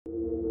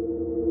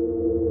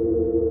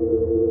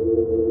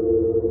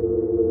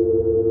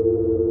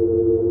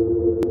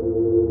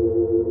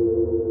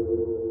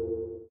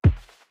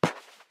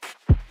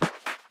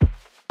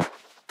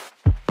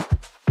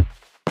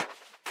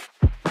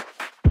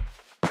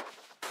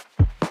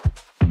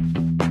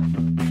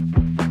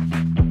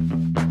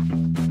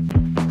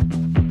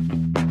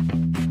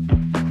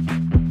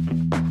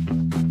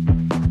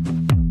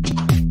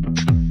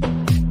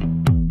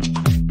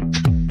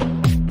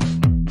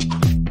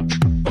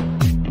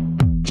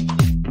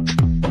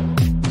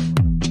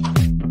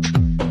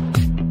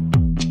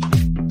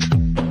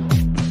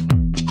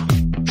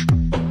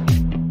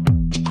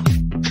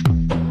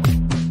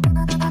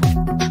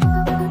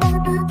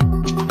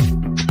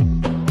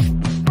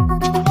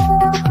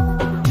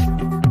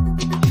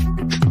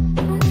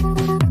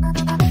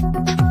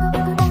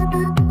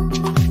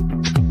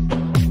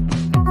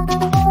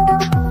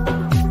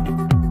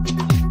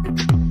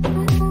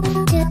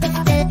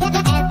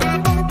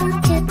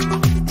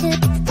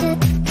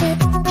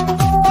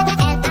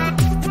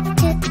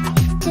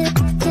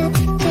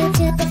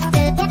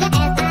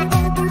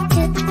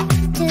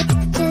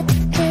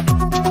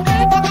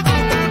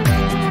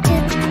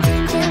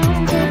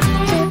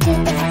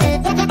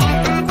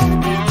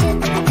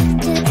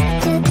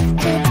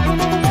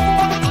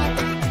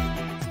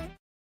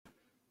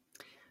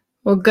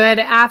Well, good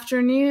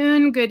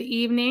afternoon, good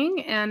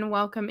evening, and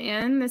welcome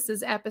in. This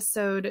is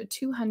episode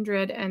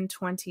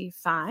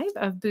 225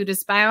 of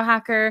Buddhist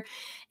Biohacker.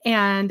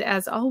 And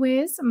as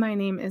always, my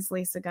name is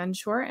Lisa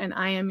Gunshore, and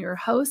I am your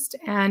host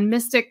and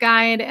mystic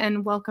guide.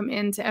 And welcome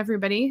in to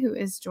everybody who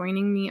is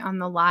joining me on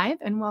the live,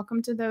 and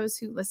welcome to those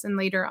who listen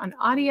later on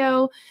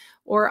audio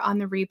or on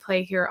the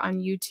replay here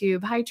on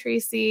YouTube. Hi,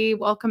 Tracy.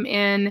 Welcome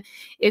in.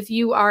 If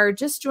you are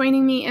just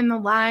joining me in the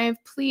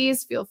live,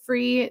 please feel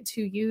free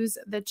to use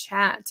the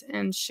chat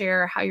and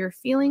share how you're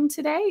feeling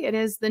today. It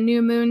is the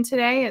new moon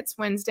today. It's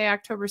Wednesday,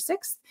 October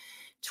 6th.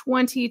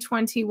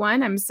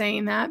 2021. I'm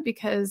saying that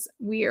because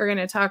we are going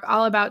to talk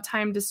all about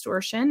time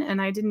distortion.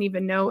 And I didn't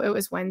even know it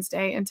was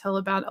Wednesday until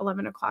about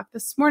 11 o'clock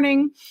this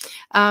morning.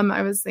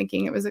 I was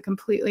thinking it was a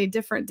completely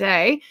different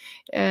day,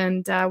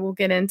 and we'll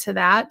get into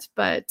that.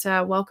 But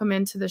welcome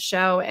into the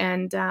show.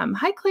 And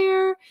hi,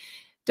 Claire.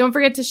 Don't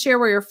forget to share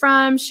where you're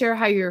from, share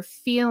how you're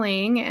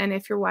feeling. And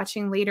if you're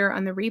watching later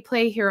on the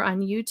replay here on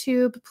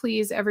YouTube,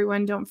 please,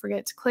 everyone, don't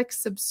forget to click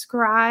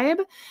subscribe.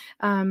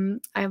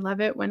 I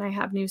love it when I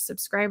have new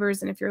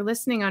subscribers. And if you're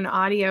listening on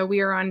audio, we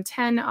are on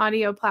 10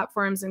 audio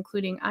platforms,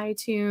 including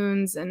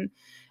iTunes and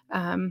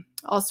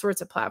all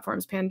sorts of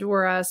platforms,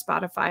 Pandora,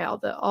 Spotify,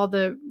 all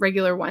the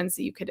regular ones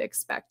that you could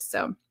expect.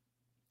 So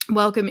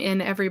welcome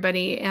in,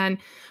 everybody. And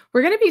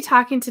we're going to be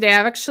talking today. I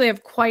actually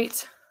have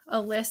quite a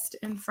list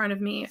in front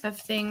of me of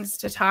things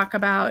to talk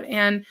about.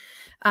 And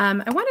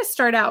I want to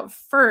start out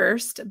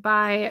first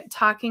by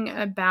talking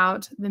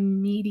about the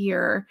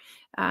meteor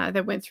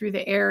that went through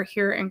the air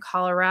here in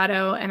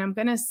Colorado. And I'm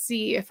going to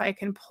see if I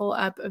can pull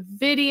up a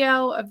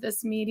video of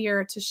this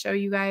meteor to show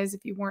you guys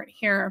if you weren't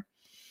here.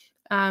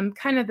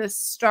 Kind of the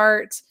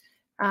start.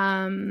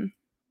 Let's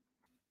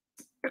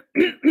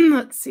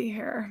see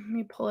here. Let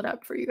me pull it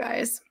up for you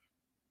guys.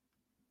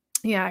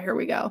 Yeah, here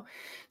we go.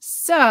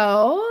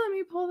 So let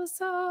me pull this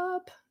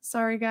up.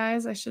 Sorry,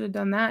 guys. I should have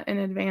done that in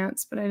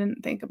advance, but I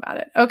didn't think about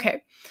it.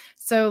 Okay.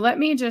 So let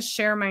me just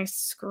share my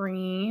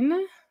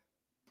screen.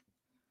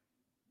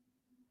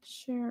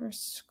 Share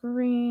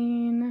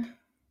screen.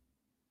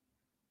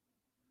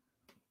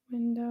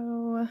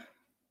 Window.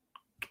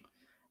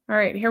 All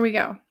right, here we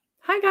go.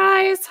 Hi,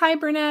 guys. Hi,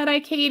 Burnett. Hi,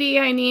 Katie.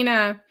 Hi,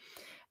 Nina.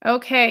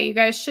 Okay, you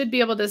guys should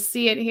be able to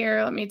see it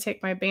here. Let me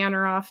take my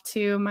banner off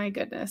too. My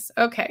goodness.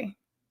 Okay.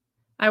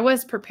 I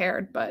was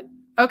prepared, but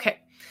okay,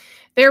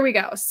 there we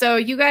go. So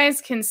you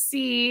guys can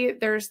see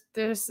this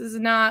is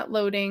not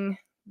loading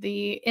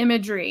the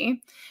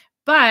imagery,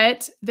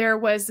 but there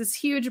was this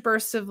huge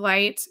burst of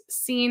light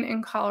seen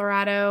in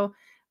Colorado.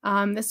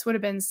 This would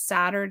have been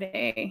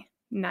Saturday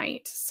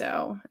night.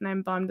 So, and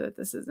I'm bummed that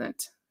this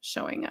isn't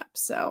showing up.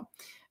 So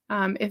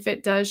if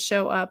it does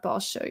show up, I'll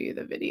show you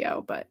the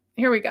video, but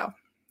here we go.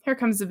 Here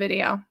comes the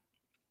video.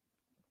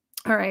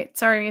 All right.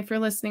 Sorry if you're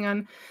listening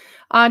on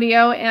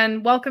audio,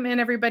 and welcome in,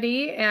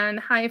 everybody. And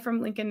hi from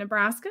Lincoln,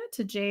 Nebraska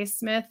to Jay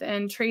Smith,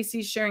 and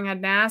Tracy sharing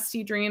had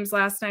nasty dreams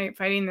last night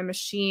fighting the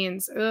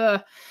machines. Ugh,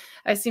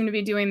 I seem to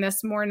be doing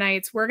this more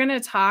nights. We're going to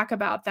talk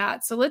about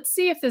that. So let's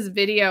see if this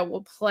video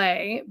will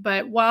play.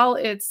 But while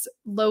it's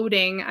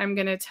loading, I'm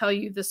going to tell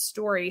you the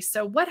story.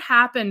 So what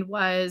happened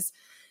was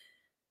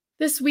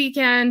this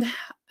weekend,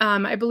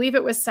 I believe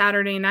it was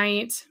Saturday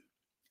night,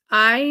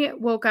 I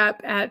woke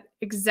up at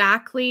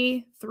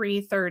exactly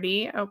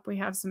 3:30. Oh, we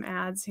have some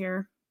ads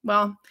here.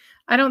 Well,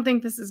 I don't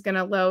think this is going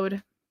to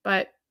load,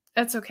 but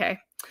that's okay.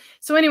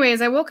 So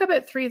anyways, I woke up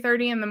at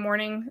 3:30 in the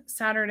morning,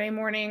 Saturday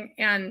morning,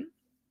 and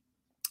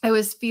I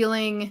was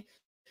feeling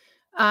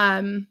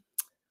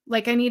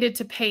like I needed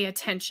to pay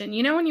attention.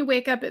 You know, when you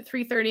wake up at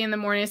 3:30 in the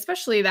morning,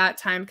 especially that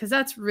time, because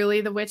that's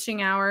really the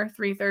witching hour,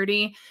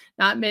 3:30,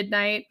 not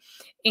midnight.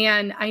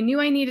 And I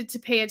knew I needed to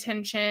pay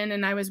attention,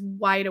 and I was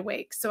wide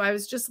awake. So I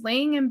was just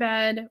laying in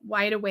bed,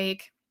 wide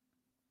awake.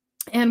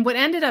 And what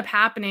ended up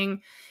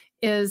happening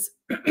is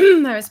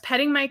I was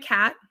petting my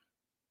cat,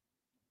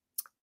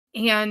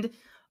 and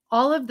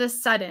all of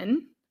this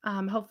sudden,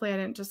 hopefully I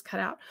didn't just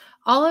cut out.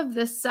 All of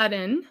this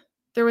sudden,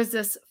 there was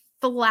this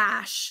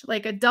flash,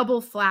 like a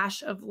double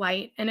flash of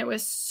light. And it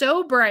was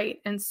so bright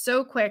and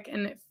so quick,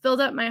 and it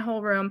filled up my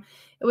whole room.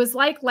 It was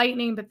like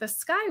lightning, but the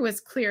sky was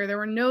clear. There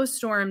were no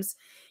storms.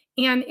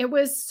 And it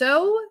was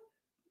so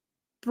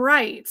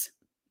bright,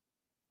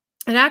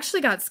 it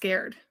actually got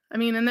scared. I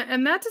mean, and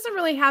that doesn't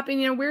really happen.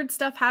 You know, weird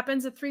stuff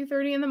happens at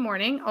 3:30 in the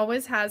morning,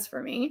 always has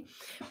for me.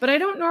 But I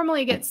don't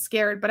normally get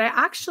scared. But I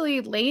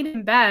actually laid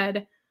in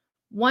bed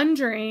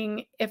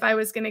wondering if I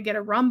was going to get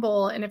a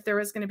rumble and if there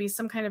was going to be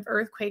some kind of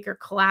earthquake or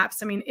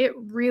collapse. I mean, it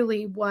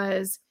really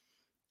was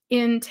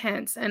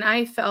intense. And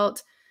I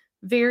felt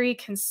very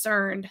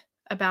concerned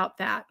about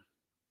that.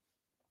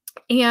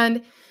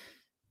 And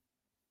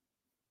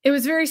it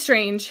was very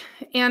strange.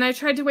 And I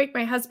tried to wake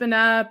my husband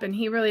up, and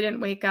he really didn't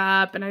wake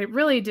up, and I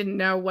really didn't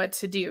know what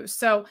to do.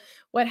 So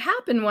what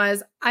happened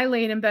was I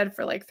laid in bed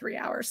for like 3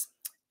 hours.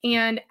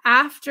 And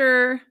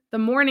after the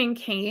morning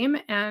came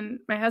and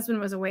my husband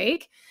was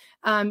awake,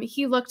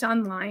 he looked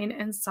online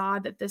and saw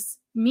that this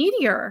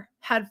meteor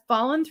had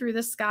fallen through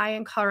the sky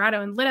in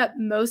Colorado and lit up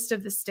most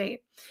of the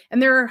state.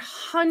 And there are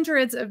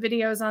hundreds of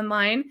videos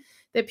online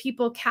that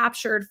people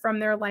captured from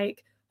their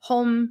like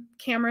home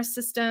camera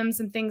systems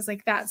and things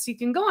like that. So you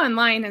can go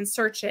online and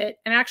search it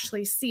and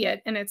actually see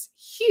it. And it's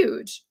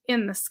huge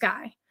in the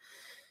sky.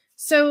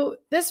 So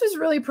this was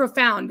really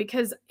profound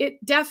because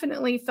it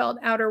definitely felt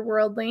outer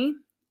worldly.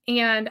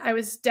 And I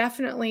was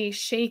definitely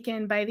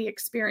shaken by the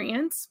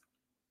experience.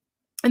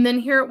 And then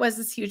here it was,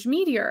 this huge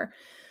meteor.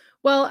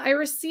 Well, I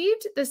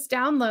received this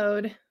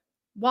download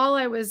while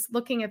I was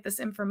looking at this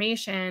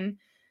information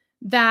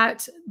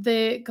that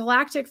the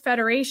Galactic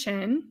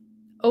Federation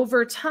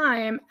over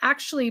time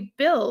actually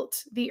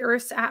built the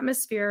Earth's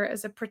atmosphere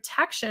as a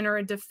protection or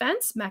a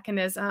defense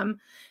mechanism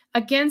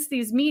against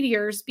these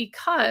meteors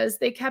because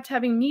they kept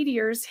having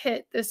meteors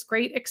hit this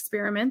great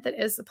experiment that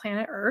is the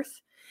planet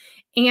Earth.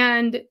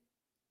 And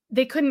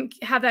they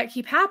couldn't have that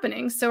keep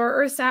happening. So our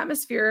Earth's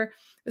atmosphere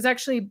was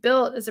actually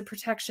built as a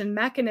protection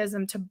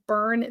mechanism to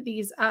burn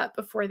these up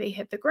before they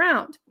hit the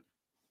ground,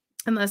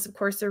 unless, of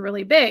course, they're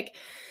really big.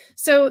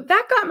 So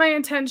that got my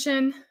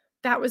attention.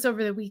 That was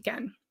over the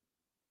weekend.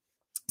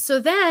 So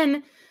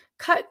then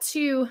cut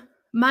to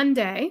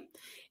Monday,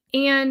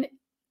 and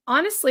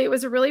honestly, it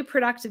was a really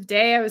productive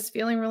day. I was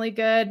feeling really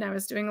good, and I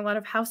was doing a lot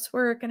of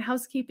housework and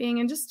housekeeping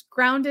and just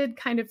grounded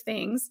kind of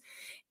things.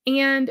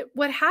 And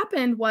what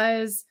happened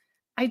was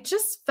I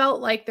just felt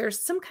like there's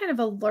some kind of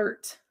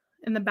alert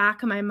in the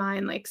back of my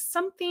mind, like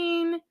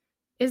something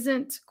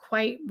isn't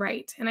quite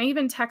right. And I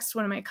even texted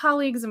one of my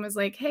colleagues and was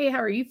like, hey, how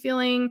are you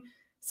feeling?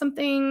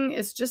 Something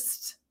is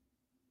just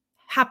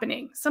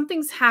happening.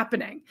 Something's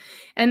happening.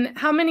 And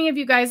how many of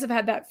you guys have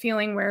had that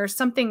feeling where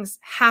something's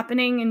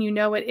happening and you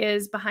know it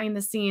is behind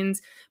the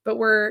scenes, but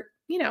we're,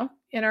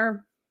 in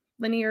our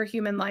linear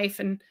human life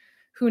and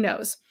who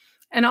knows?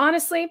 And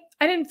honestly,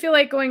 I didn't feel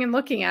like going and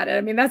looking at it.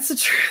 I mean, that's the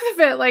truth of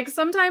it. Like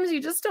sometimes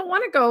you just don't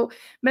want to go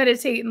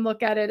meditate and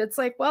look at it. It's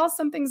like, well,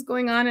 something's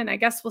going on and I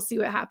guess we'll see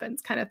what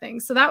happens kind of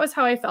thing. So that was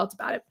how I felt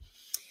about it.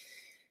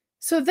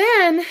 So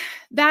then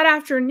that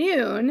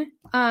afternoon,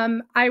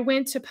 I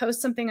went to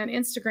post something on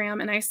Instagram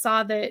and I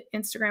saw that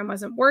Instagram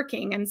wasn't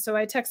working. And so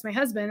I texted my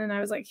husband and I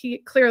was like, he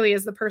clearly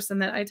is the person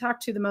that I talk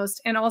to the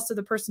most and also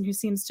the person who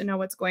seems to know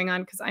what's going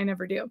on because I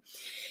never do.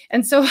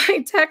 And so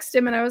I texted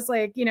him and I was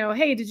like,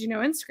 hey, did you know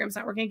Instagram's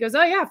not working? He goes,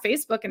 oh yeah,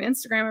 Facebook and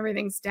Instagram,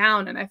 everything's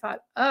down. And I thought,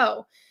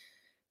 oh,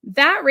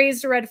 that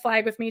raised a red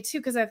flag with me too,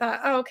 because I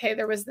thought, oh, okay,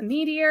 there was the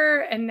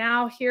meteor and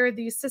now here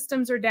these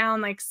systems are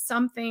down, like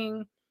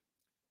something.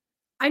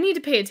 I need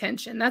to pay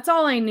attention. That's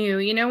all I knew.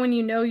 When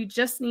you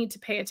just need to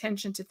pay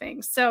attention to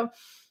things. So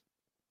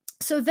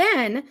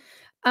then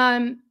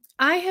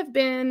I have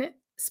been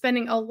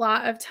spending a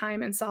lot of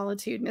time in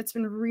solitude and it's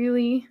been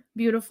really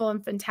beautiful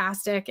and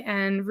fantastic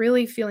and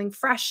really feeling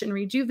fresh and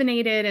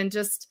rejuvenated and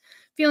just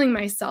feeling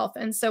myself.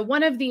 And so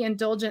one of the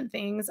indulgent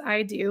things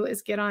I do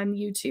is get on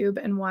YouTube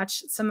and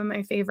watch some of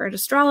my favorite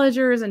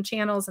astrologers and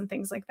channels and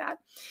things like that.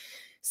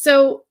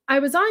 So I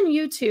was on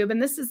YouTube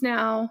and this is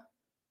now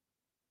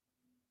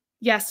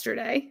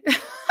yesterday.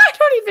 I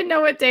don't even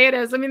know what day it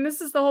is. I mean,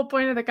 this is the whole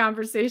point of the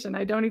conversation.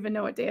 I don't even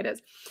know what day it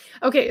is.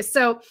 Okay,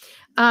 so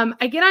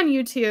I get on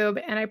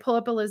YouTube and I pull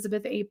up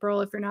Elizabeth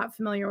April. If you're not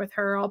familiar with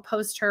her, I'll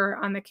post her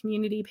on the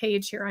community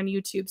page here on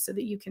YouTube so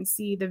that you can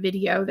see the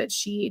video that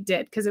she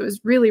did because it was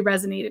really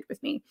resonated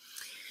with me.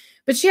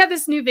 But she had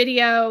this new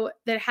video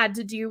that had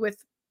to do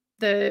with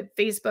the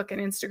Facebook and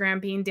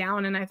Instagram being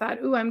down. And I thought,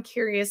 I'm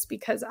curious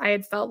because I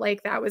had felt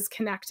like that was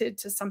connected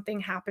to something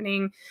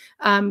happening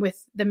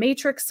with the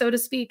Matrix, so to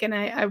speak. And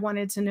I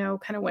wanted to know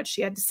kind of what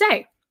she had to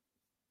say.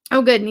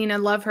 Oh, good. Nina,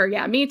 love her.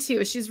 Yeah, me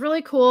too. She's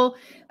really cool.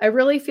 I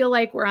really feel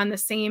like we're on the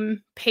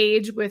same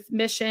page with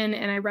mission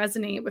and I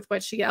resonate with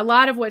a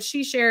lot of what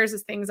she shares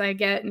is things I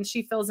get and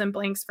she fills in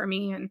blanks for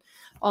me and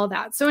all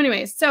that. So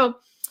anyways, so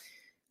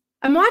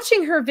I'm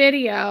watching her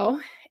video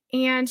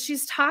and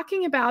she's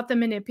talking about the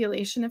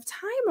manipulation of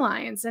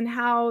timelines and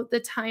how the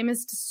time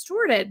is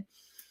distorted.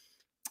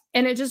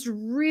 And it just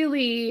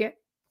really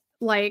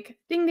like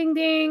ding, ding,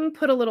 ding,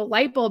 put a little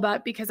light bulb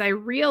up because I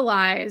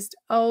realized,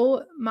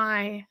 oh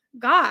my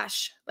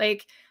gosh,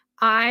 like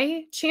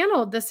I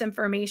channeled this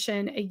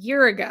information a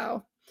year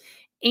ago.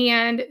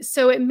 And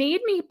so it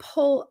made me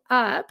pull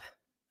up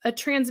a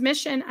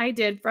transmission I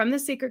did from the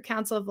Sacred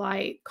Council of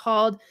Light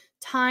called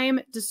Time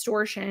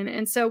Distortion.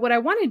 And so what I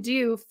want to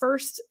do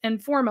first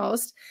and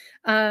foremost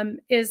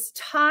is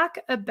talk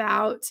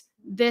about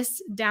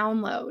this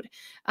download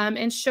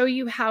and show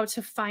you how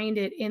to find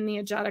it in the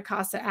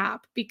Ajatakasa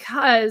app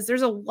because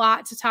there's a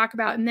lot to talk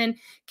about. And then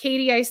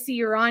Katie, I see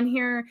you're on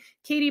here.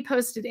 Katie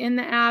posted in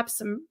the app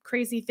some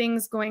crazy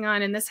things going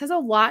on. And this has a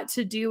lot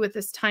to do with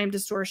this time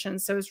distortion.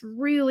 So it's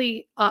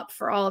really up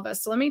for all of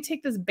us. So let me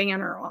take this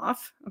banner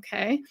off.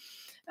 Okay.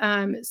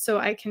 So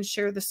I can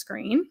share the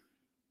screen.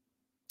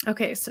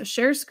 Okay. So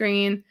share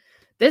screen.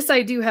 This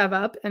I do have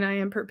up and I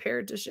am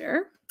prepared to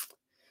share.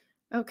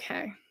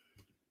 Okay.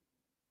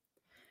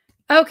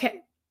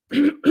 Okay.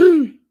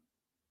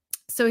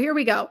 So here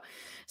we go.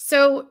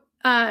 So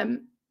Oh,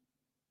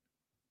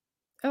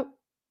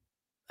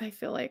 I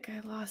feel like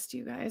I lost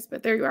you guys,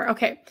 but there you are.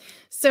 Okay.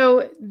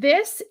 So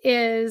this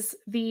is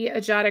the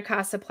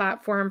Ajatakasa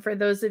platform for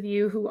those of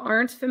you who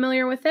aren't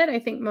familiar with it. I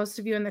think most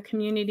of you in the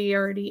community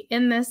are already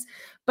in this,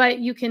 but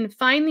you can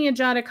find the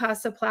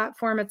Ajatakasa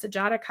platform. It's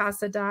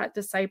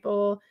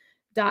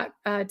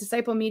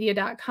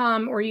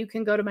ajatakasa.disciplemedia.com, or you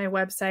can go to my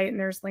website and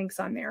there's links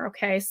on there.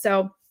 Okay.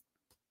 So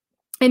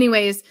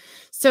anyways,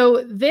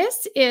 so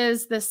this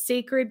is the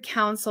Sacred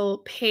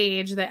Council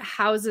page that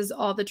houses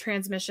all the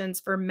transmissions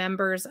for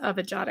members of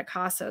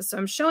Ajatakasa. So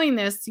I'm showing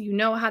this so you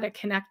know how to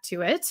connect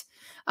to it,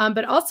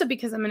 but also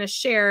because I'm going to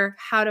share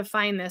how to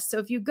find this. So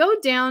if you go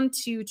down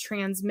to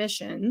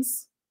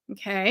transmissions,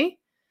 okay,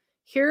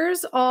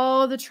 here's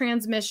all the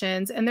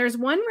transmissions, and there's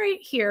one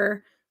right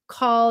here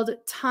called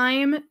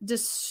time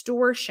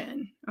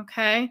distortion,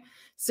 okay?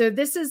 So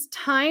this is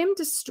time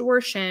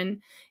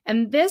distortion,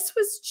 and this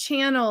was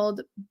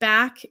channeled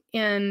back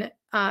in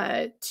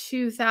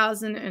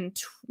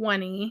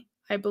 2020,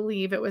 I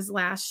believe it was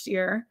last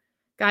year.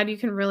 God, you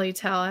can really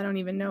tell. I don't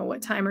even know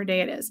what time or day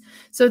it is.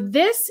 So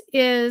this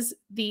is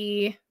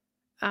the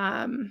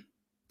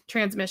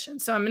transmission.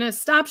 So I'm going to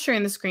stop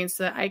sharing the screen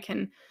so that I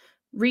can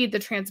read the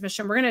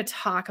transmission. We're going to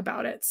talk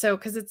about it. So,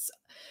 because it's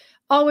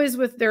always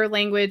with their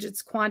language,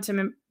 it's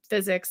quantum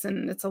physics,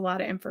 and it's a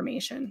lot of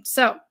information.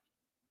 So,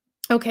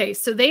 okay,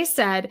 so they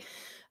said,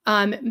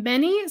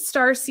 many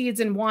star seeds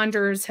and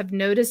wanderers have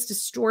noticed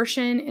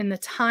distortion in the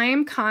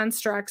time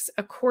constructs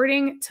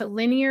according to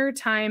linear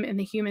time in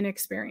the human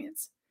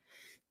experience.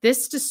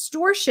 This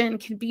distortion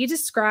can be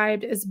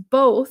described as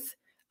both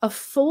a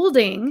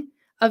folding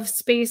of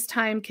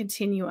space-time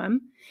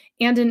continuum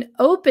and an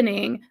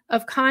opening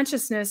of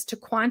consciousness to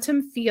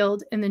quantum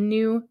field in the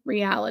new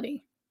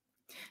reality.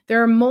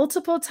 There are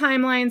multiple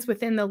timelines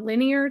within the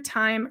linear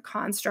time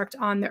construct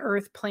on the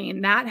Earth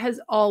plane. That has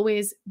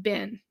always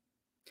been.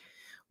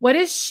 What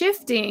is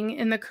shifting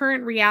in the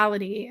current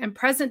reality and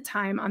present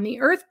time on the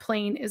Earth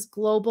plane is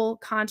global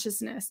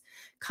consciousness.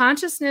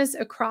 Consciousness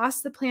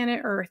across the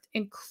planet Earth,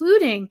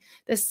 including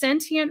the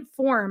sentient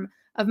form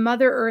of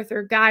Mother Earth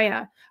or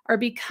Gaia, are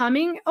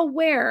becoming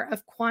aware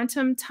of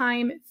quantum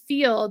time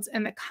fields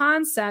and the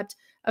concept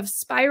of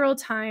spiral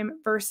time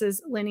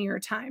versus linear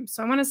time.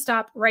 So I want to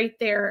stop right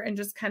there and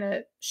just kind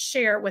of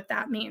share what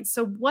that means.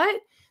 So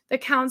what the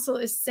council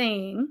is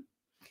saying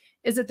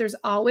is that there's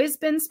always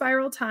been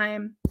spiral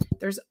time.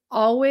 There's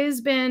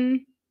always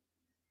been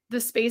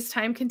the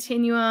space-time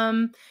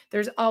continuum.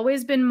 There's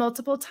always been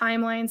multiple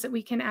timelines that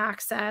we can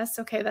access.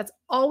 Okay, that's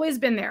always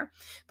been there.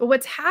 But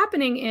what's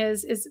happening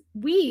is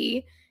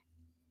we,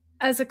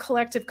 as a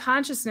collective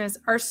consciousness,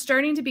 are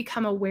starting to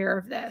become aware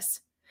of this.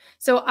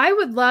 So I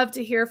would love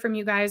to hear from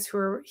you guys who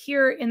are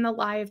here in the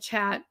live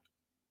chat.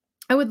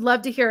 I would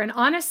love to hear. And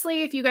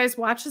honestly, if you guys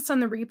watch this on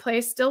the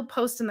replay, still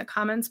post in the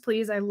comments,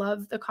 please. I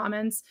love the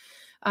comments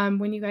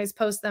when you guys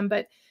post them.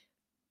 But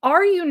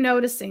are you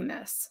noticing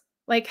this?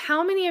 Like,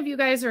 how many of you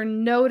guys are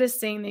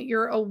noticing that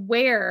you're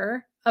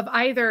aware of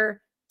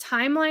either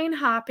timeline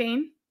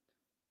hopping,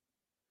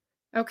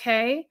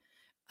 okay,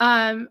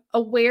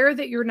 aware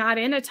that you're not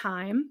in a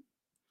time,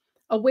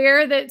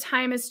 aware that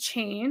time has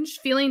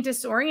changed, feeling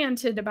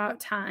disoriented about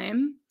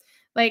time?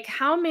 Like,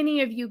 how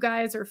many of you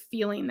guys are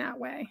feeling that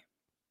way?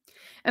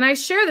 And I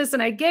share this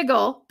and I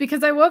giggle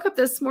because I woke up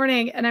this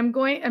morning and I'm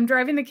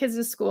driving the kids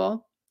to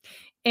school.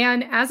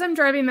 And as I'm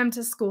driving them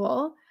to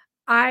school,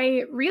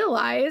 I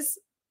realize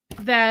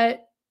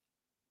that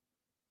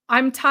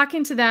I'm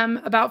talking to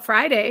them about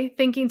Friday,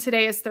 thinking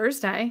today is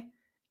Thursday,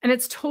 and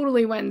it's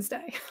totally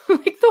Wednesday,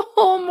 like the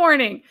whole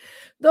morning.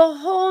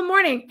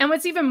 And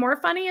what's even more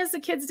funny is the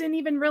kids didn't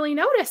even really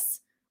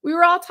notice. We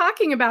were all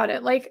talking about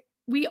it. Like,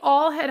 we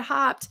all had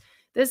hopped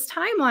this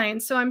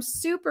timeline. So I'm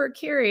super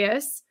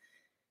curious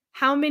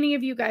how many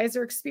of you guys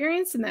are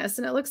experiencing this.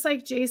 And it looks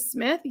like Jay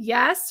Smith.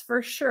 Yes,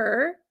 for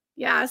sure.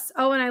 Yes.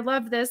 Oh, and I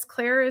love this.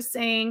 Claire is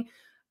saying,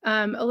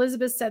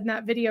 Elizabeth said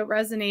that video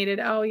resonated.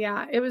 Oh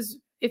yeah, it was.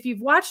 If you've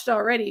watched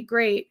already,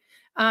 great.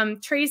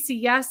 Tracy,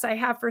 yes, I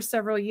have for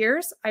several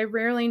years. I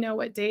rarely know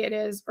what day it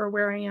is or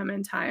where I am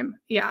in time.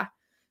 Yeah.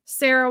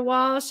 Sarah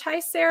Walsh.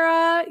 Hi,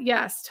 Sarah.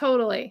 Yes,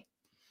 totally.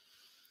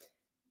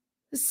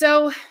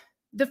 So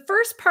the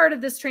first part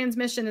of this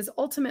transmission is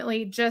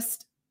ultimately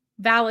just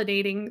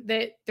validating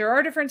that there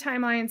are different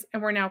timelines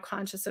and we're now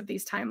conscious of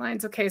these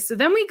timelines. Okay, so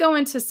then we go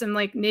into some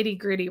like nitty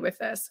gritty with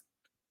this.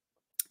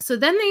 So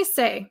then they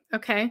say,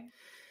 okay,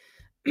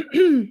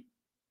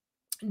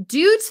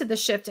 due to the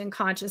shift in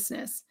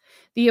consciousness,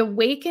 the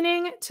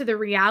awakening to the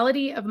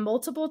reality of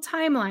multiple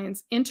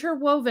timelines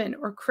interwoven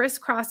or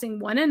crisscrossing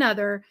one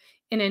another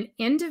in an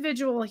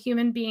individual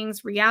human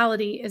being's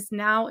reality is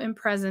now in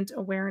present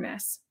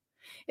awareness.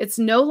 It's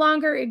no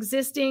longer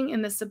existing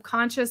in the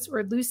subconscious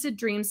or lucid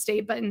dream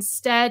state, but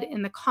instead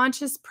in the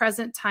conscious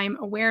present time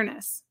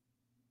awareness.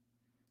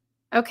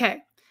 Okay,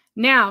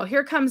 now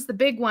here comes the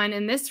big one,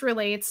 and this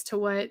relates to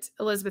what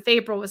Elizabeth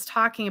April was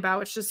talking about,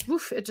 which just,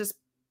 it just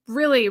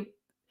really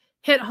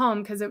hit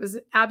home because it was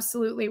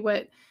absolutely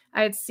what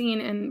I had seen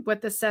and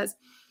what this says.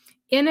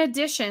 In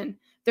addition,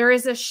 There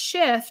is a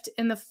shift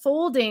in the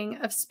folding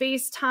of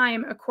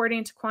space-time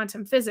according to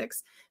quantum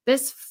physics.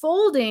 This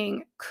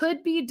folding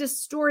could be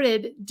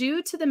distorted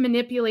due to the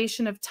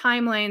manipulation of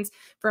timelines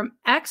from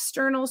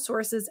external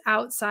sources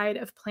outside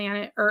of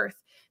planet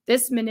Earth.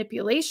 This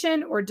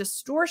manipulation or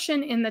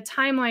distortion in the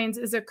timelines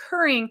is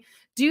occurring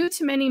due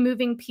to many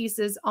moving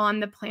pieces on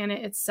the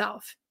planet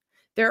itself.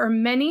 There are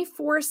many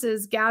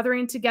forces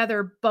gathering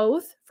together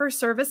both for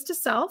service to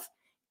self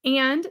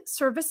and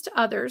service to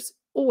others,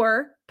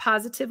 or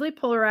positively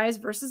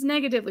polarized versus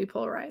negatively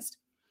polarized.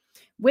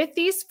 With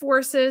these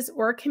forces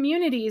or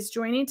communities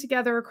joining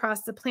together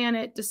across the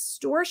planet,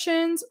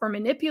 distortions or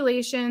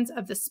manipulations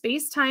of the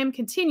space-time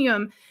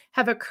continuum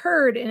have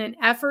occurred in an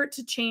effort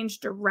to change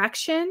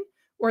direction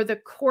or the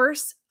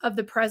course of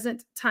the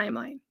present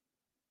timeline.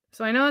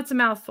 So I know it's a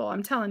mouthful.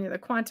 I'm telling you, the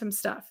quantum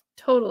stuff.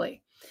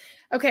 Totally.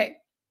 Okay.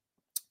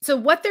 So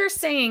what they're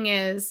saying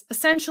is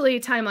essentially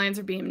timelines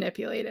are being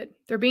manipulated.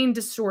 They're being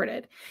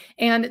distorted.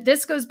 And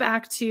this goes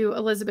back to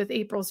Elizabeth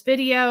April's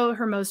video,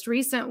 her most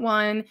recent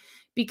one,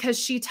 because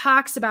she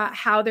talks about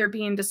how they're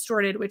being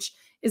distorted, which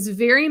is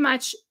very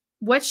much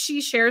what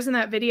she shares in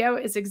that video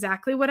is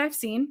exactly what I've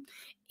seen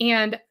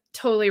and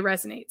totally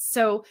resonates.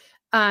 So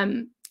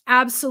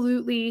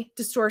absolutely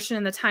distortion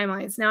in the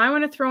timelines. Now I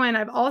want to throw in,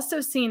 I've also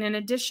seen, in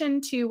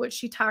addition to what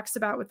she talks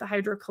about with the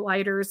Hadron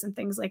Colliders and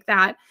things like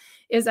that,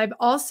 is I've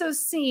also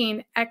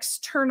seen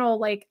external,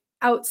 like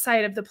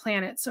outside of the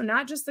planet. So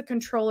not just the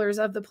controllers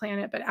of the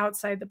planet, but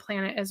outside the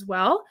planet as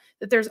well,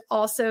 that there's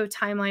also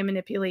timeline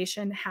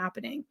manipulation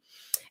happening.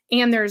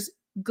 And there's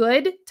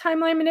good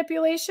timeline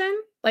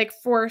manipulation, like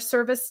for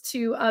service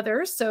to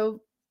others.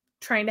 So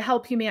trying to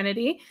help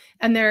humanity.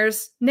 And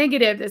there's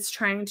negative that's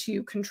trying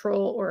to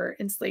control or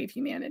enslave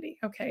humanity.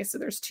 Okay, so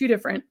there's two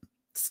different,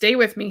 stay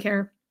with me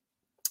here.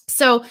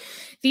 So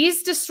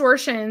these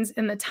distortions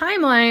in the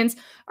timelines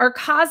are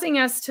causing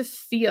us to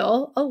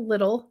feel a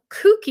little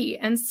kooky.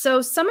 And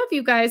so some of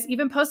you guys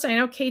even posted, I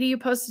know Katie, you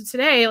posted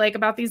today, like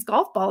about these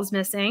golf balls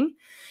missing.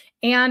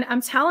 And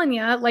I'm telling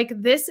you, like,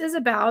 this is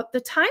about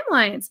the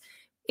timelines.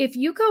 If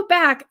you go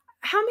back,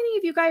 how many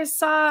of you guys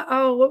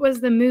saw, what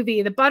was the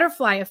movie? The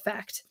Butterfly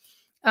Effect.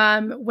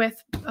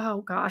 With,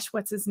 oh gosh,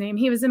 what's his name?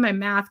 He was in my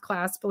math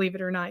class, believe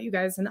it or not, you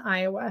guys, in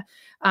Iowa,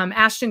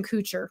 Ashton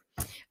Kutcher.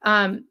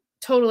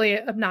 Totally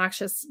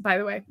obnoxious, by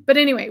the way. But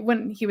anyway,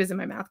 when he was in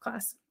my math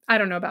class, I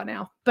don't know about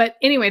now. But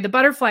anyway, the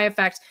butterfly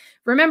effect.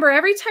 Remember,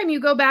 every time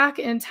you go back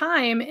in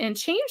time and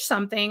change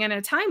something in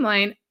a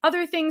timeline,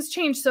 other things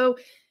change. So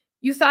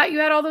you thought you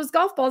had all those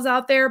golf balls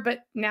out there, but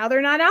now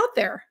they're not out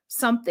there.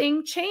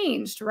 Something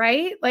changed,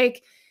 right?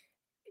 Like,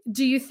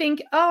 do you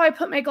think, oh, I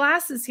put my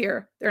glasses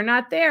here. They're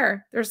not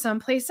there. They're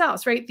someplace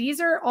else, right?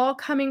 These are all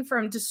coming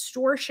from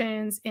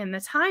distortions in the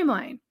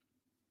timeline.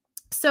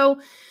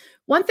 So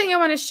one thing I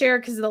want to share,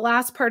 because the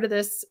last part of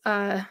this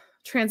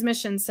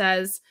transmission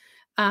says,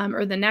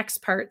 or the next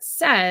part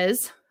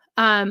says,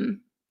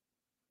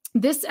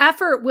 this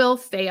effort will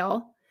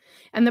fail,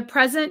 and the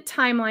present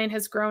timeline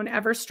has grown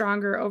ever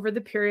stronger over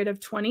the period of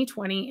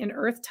 2020 in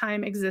Earth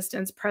time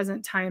existence,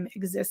 present time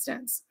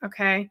existence.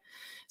 Okay,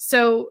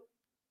 so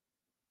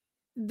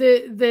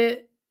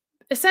the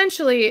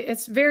essentially,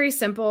 it's very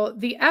simple.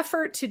 The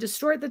effort to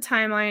distort the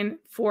timeline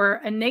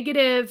for a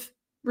negative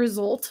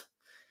result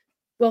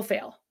will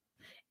fail.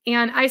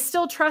 And I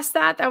still trust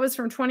that. That was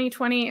from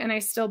 2020, and I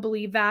still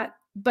believe that.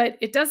 But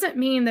it doesn't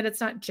mean that it's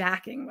not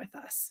jacking with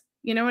us.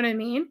 You know what I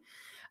mean?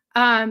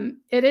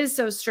 It is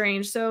so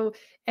strange. So,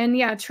 and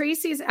yeah,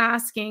 Tracy's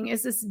asking,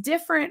 is this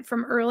different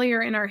from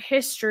earlier in our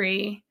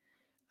history?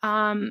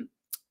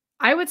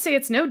 I would say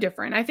it's no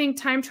different. I think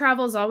time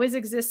travel has always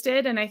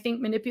existed, and I think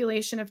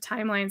manipulation of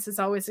timelines has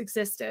always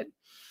existed.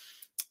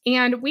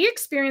 And we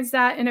experienced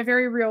that in a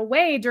very real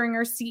way during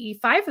our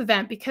CE5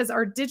 event because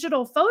our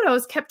digital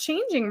photos kept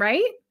changing,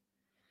 right?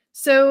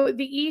 So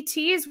the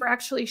ETs were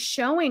actually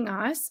showing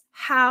us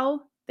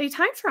how they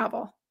time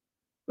travel,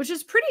 which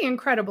is pretty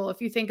incredible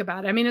if you think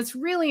about it. I mean, it's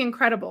really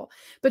incredible.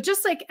 But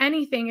just like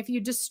anything, if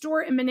you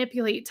distort and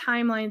manipulate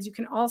timelines, you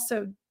can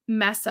also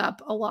mess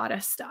up a lot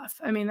of stuff.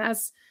 I mean,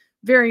 that's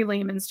very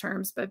layman's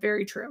terms, but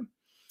very true.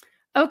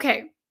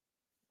 Okay.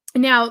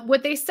 Now,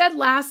 what they said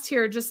last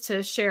here, just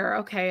to share,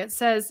 okay, it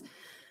says,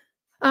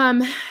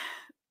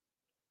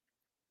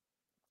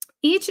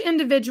 each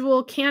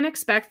individual can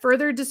expect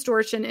further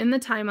distortion in the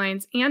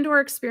timelines and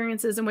or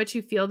experiences in which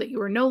you feel that you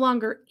are no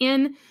longer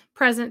in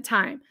present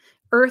time,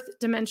 Earth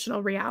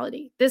dimensional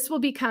reality. This will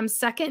become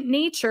second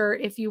nature,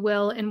 if you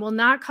will, and will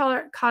not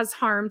cause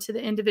harm to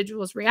the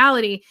individual's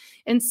reality.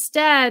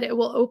 Instead, it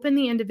will open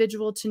the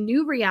individual to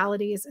new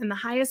realities and the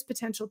highest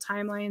potential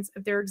timelines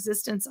of their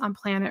existence on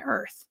planet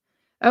Earth.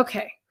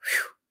 Okay,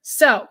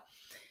 so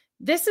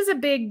this is a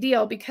big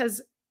deal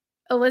because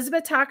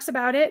Elizabeth talks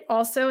about it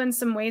also in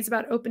some ways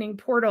about opening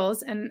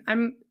portals. And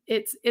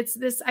it's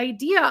this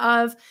idea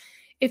of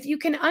if you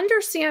can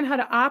understand how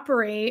to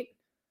operate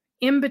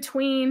in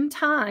between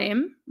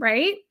time,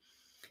 right?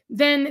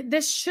 Then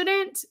this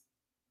shouldn't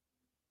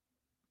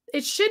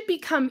it should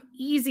become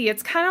easy.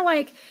 It's kind of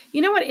like,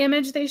 you know what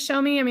image they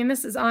show me? I mean,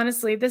 this is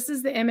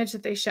the image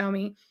that they show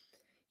me.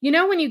 You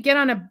know, when you get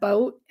on a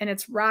boat and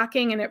it's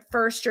rocking and at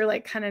first you're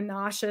like kind of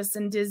nauseous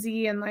and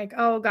dizzy and like,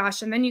 oh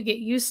gosh, and then you get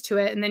used to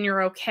it and then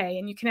you're okay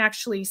and you can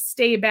actually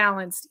stay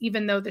balanced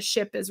even though the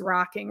ship is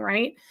rocking,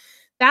 right?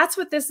 That's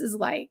what this is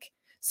like.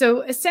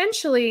 So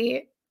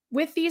essentially,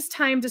 with these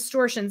time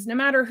distortions, no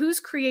matter who's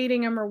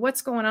creating them or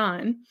what's going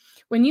on,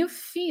 when you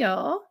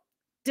feel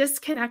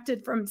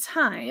disconnected from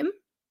time,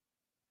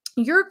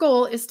 your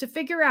goal is to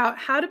figure out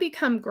how to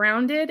become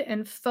grounded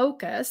and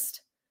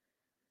focused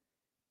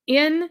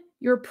in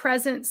your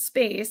present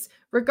space,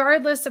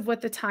 regardless of what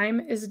the time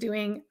is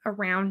doing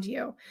around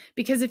you.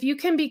 Because if you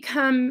can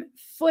become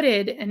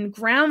footed and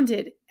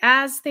grounded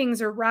as things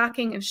are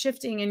rocking and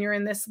shifting and you're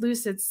in this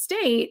lucid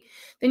state,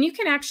 then you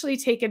can actually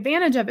take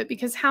advantage of it.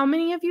 Because how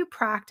many of you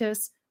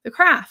practice the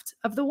craft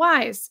of the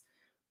wise?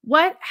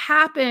 What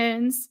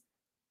happens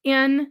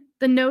in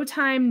the no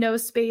time, no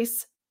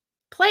space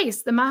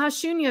place, the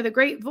Mahashunya, the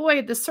great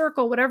void, the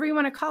circle, whatever you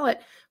want to call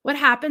it? What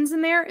happens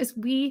in there is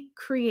we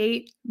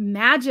create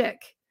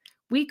magic.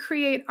 We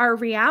create our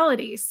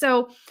reality.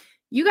 So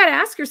you got to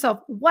ask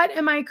yourself, what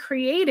am I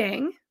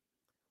creating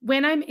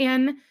when I'm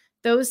in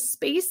those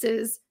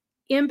spaces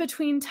in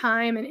between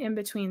time and in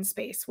between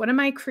space? What am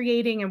I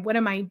creating and what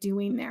am I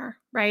doing there,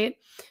 right?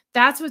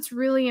 That's what's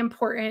really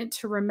important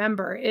to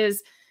remember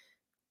is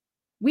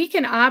we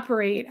can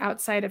operate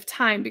outside of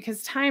time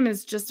because time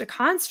is just a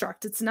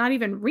construct. It's not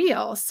even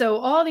real. So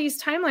all these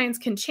timelines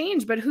can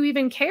change, but who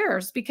even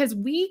cares? Because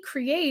we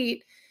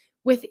create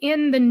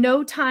within the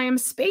no time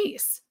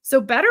space.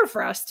 So better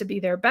for us to be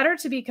there, better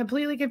to be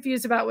completely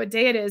confused about what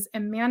day it is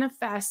and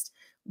manifest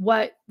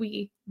what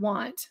we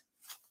want.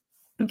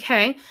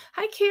 Okay.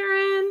 Hi,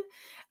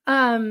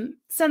 Karen.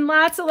 Send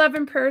lots of love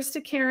and prayers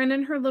to Karen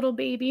and her little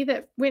baby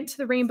that went to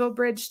the Rainbow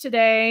Bridge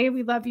today.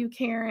 We love you,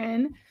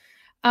 Karen.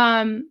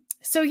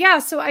 So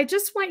I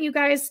just want you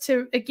guys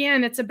to,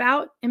 again, it's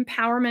about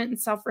empowerment and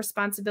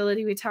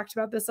self-responsibility. We talked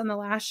about this on the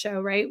last show,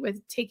 right?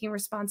 With taking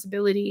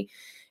responsibility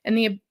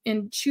and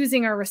in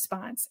choosing our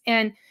response.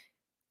 And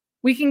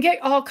we can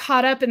get all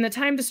caught up in the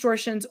time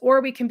distortions, or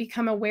we can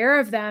become aware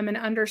of them and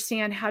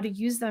understand how to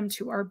use them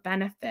to our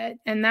benefit.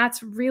 And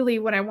that's really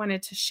what I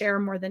wanted to share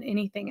more than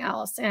anything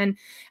else. And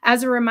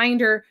as a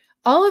reminder,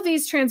 all of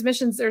these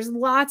transmissions, there's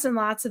lots and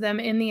lots of them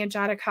in the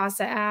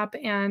Ajatakasa app,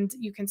 and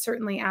you can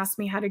certainly ask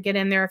me how to get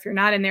in there if you're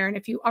not in there. And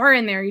if you are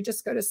in there, you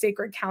just go to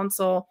Sacred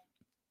Council.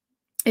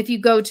 If you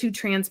go to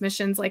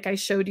transmissions, like I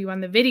showed you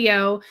on the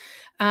video,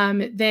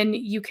 then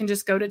you can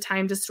just go to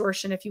time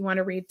distortion if you want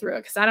to read through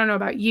it. Because I don't know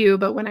about you,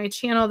 but when I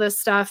channel this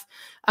stuff,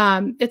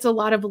 it's a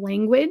lot of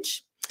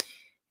language.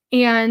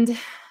 And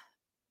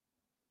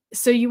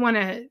so you want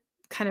to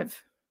kind of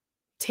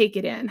take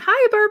it in.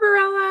 Hi,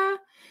 Barbarella.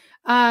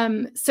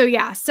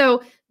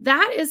 So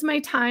that is my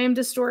time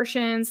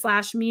distortion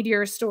 /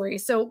 meteor story.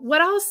 So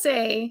what I'll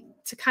say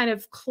to kind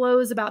of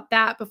close about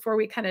that before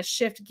we kind of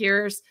shift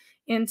gears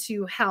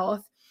into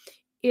health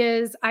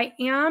is I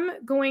am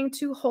going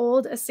to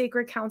hold a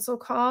Sacred Council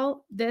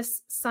call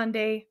this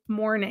Sunday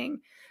morning.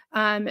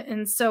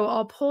 And so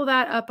I'll pull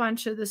that up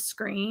onto the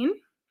screen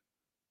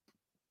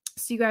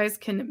so you guys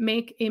can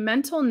make a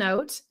mental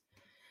note.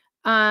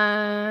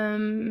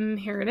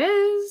 Here it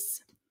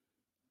is.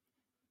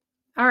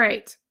 All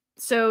right.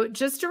 So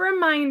just a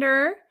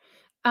reminder,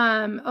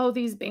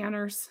 these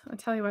banners, I'll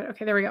tell you what.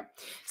 Okay, there we go.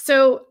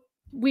 So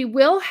we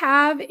will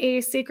have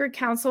a Sacred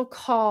Council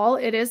call.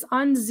 It is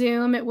on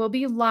Zoom. It will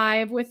be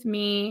live with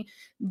me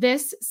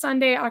this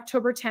Sunday,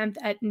 October 10th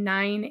at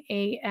 9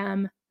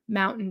 a.m.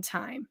 Mountain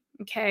Time.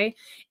 Okay.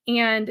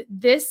 And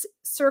this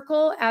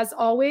circle, as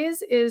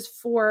always, is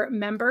for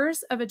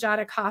members of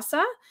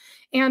Ajatakasa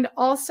and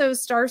also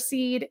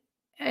Starseed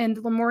and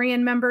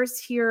Lemurian members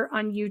here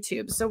on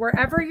YouTube. So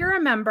wherever you're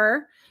a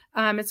member,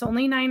 it's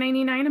only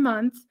 $9.99 a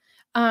month.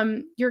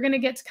 You're going to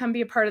get to come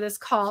be a part of this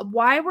call.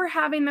 Why we're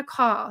having the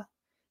call,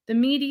 the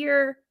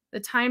meteor, the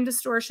time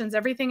distortions,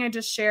 everything I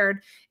just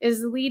shared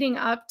is leading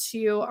up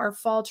to our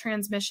fall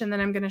transmission that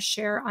I'm going to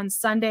share on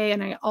Sunday.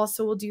 And I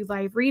also will do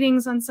live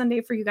readings on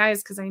Sunday for you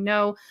guys because I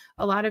know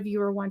a lot of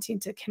you are wanting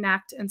to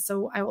connect. And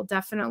so I will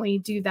definitely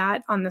do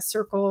that on the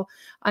circle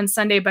on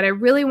Sunday. But I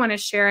really want to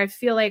share, I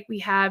feel like we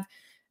have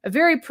a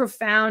very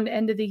profound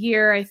end of the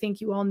year. I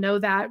think you all know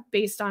that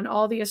based on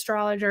all the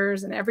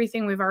astrologers and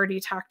everything we've already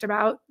talked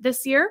about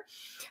this year.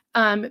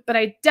 But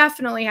I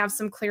definitely have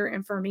some clear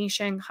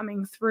information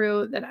coming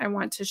through that I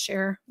want to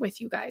share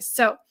with you guys.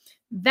 So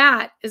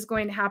that is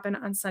going to happen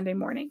on Sunday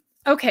morning.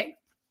 Okay.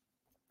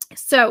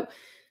 So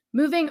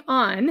moving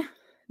on.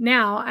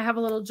 Now I have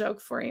a little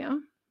joke for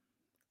you.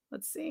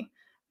 Let's see.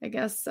 I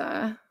guess,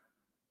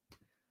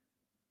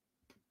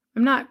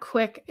 I'm not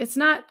quick. It's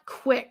not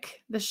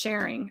quick, the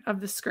sharing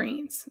of the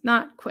screens.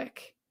 Not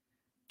quick.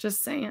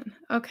 Just saying.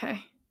 Okay.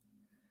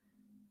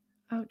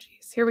 Oh,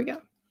 geez. Here we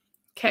go.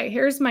 Okay,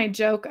 here's my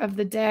joke of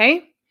the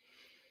day.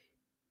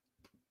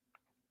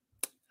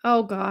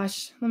 Oh,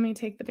 gosh. Let me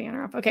take the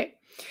banner off. Okay.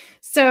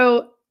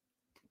 So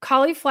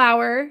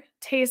Cauliflower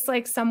tastes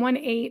like someone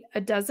ate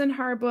a dozen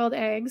hard-boiled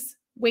eggs,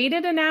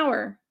 waited an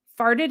hour,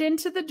 farted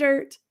into the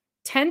dirt,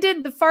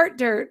 tended the fart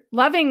dirt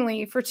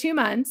lovingly for 2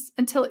 months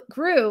until it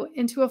grew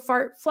into a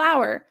fart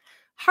flower,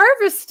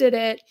 harvested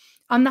it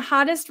on the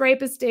hottest,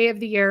 ripest day of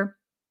the year,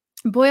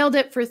 boiled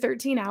it for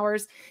 13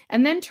 hours,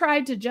 and then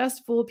tried to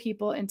just fool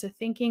people into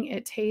thinking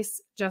it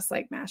tastes just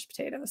like mashed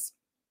potatoes.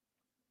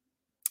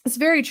 It's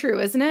very true,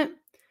 isn't it?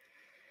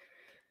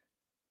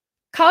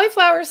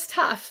 Cauliflower is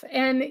tough.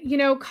 And,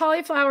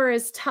 cauliflower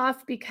is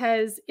tough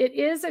because it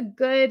is a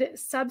good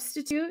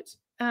substitute.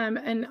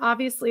 And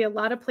obviously, a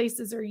lot of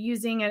places are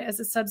using it as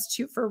a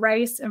substitute for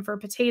rice and for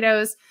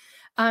potatoes.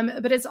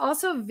 But it's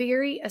also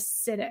very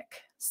acidic.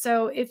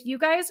 So if you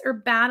guys are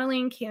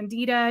battling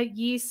candida,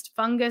 yeast,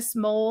 fungus,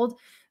 mold,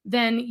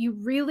 then you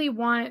really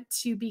want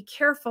to be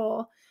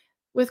careful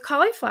with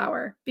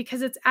cauliflower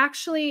because it's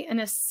actually an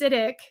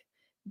acidic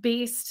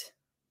based.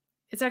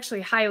 It's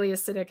actually highly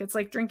acidic. It's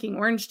like drinking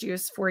orange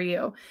juice for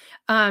you.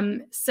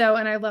 And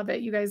I love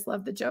it. You guys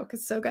love the joke.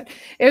 It's so good.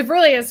 It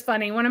really is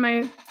funny. One of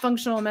my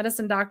functional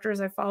medicine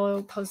doctors I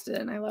follow posted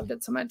it and I loved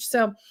it so much.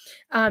 So,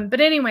 but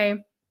anyway,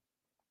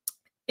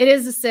 it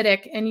is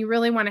acidic and you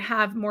really want to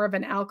have more of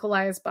an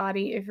alkalized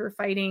body if you're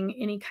fighting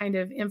any kind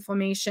of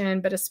inflammation,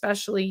 but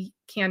especially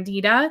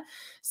candida.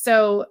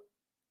 So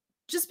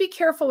just be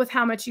careful with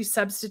how much you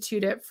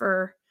substitute it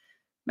for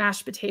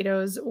mashed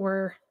potatoes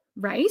or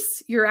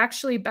rice. You're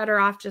actually better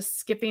off just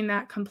skipping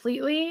that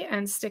completely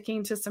and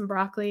sticking to some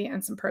broccoli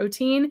and some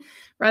protein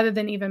rather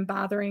than even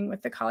bothering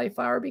with the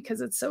cauliflower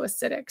because it's so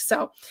acidic.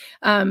 So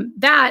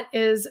that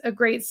is a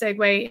great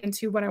segue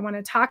into what I want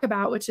to talk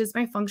about, which is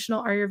my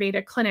functional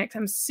Ayurveda clinic.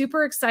 I'm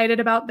super excited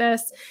about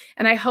this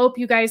and I hope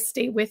you guys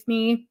stay with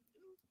me.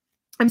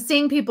 I'm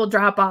seeing people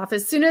drop off.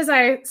 As soon as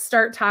I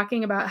start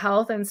talking about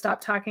health and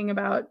stop talking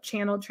about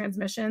channeled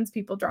transmissions,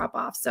 people drop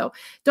off. So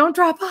don't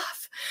drop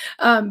off.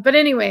 But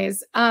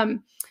anyways,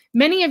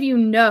 many of you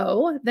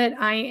know that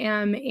I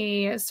am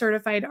a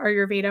certified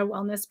Ayurveda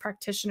wellness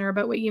practitioner,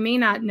 but what you may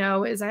not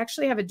know is I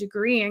actually have a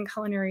degree in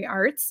culinary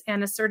arts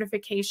and a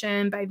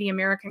certification by the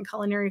American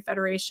Culinary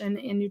Federation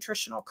in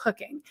nutritional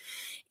cooking.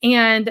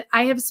 And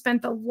I have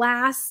spent the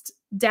last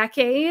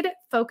decade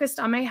focused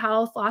on my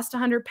health, lost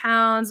 100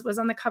 pounds, was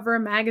on the cover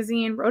of a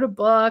magazine, wrote a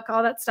book,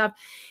 all that stuff.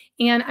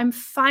 And I'm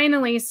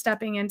finally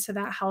stepping into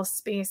that health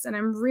space and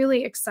I'm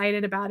really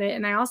excited about it.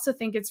 And I also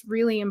think it's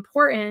really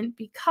important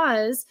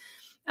because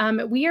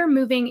we are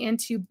moving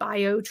into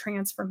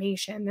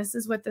biotransformation. This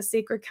is what the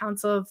Sacred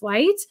Council of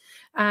Light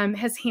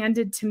has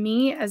handed to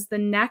me as the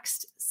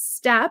next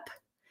step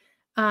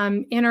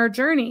in our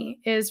journey,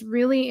 is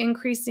really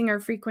increasing our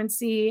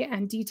frequency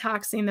and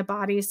detoxing the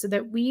body so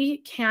that we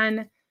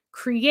can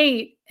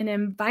create an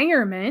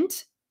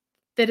environment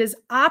that is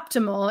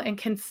optimal and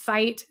can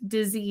fight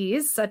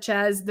disease such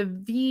as the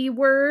V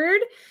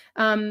word,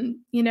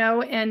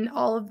 and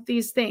all of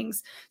these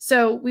things.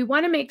 So we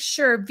want to make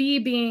sure, V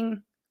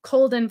being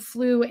cold and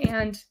flu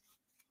and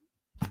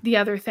the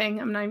other thing,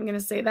 I'm not even going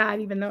to say that,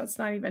 even though it's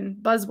not even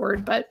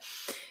buzzword, but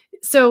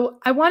so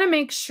I want to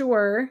make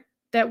sure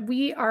that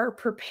we are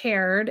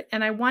prepared.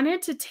 And I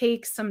wanted to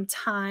take some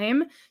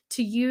time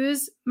to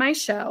use my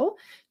show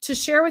to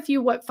share with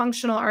you what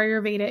functional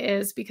Ayurveda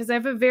is, because I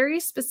have a very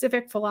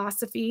specific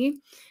philosophy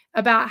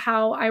about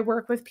how I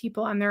work with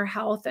people on their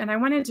health. And I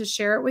wanted to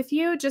share it with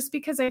you just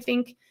because I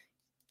think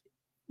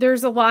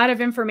there's a lot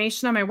of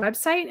information on my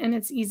website and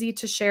it's easy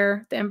to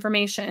share the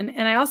information.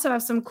 And I also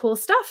have some cool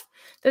stuff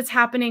that's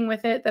happening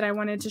with it that I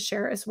wanted to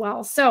share as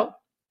well. So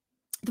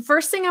the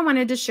first thing I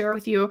wanted to share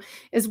with you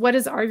is what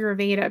is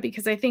Ayurveda,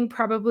 because I think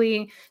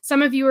probably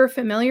some of you are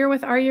familiar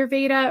with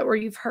Ayurveda or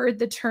you've heard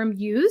the term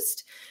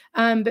used,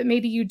 but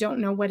maybe you don't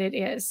know what it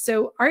is.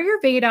 So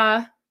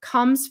Ayurveda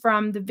comes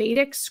from the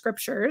Vedic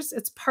scriptures.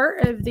 It's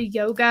part of the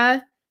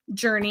yoga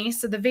journey.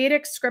 So the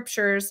Vedic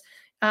scriptures,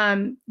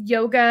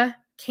 yoga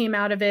came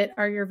out of it,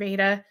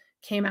 Ayurveda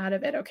came out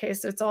of it. Okay,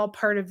 so it's all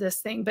part of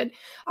this thing. But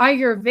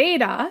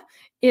Ayurveda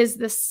is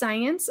the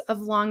science of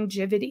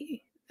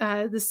longevity.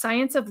 The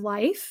science of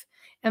life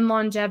and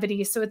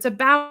longevity. So it's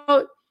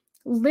about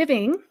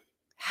living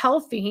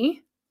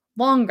healthy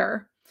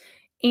longer.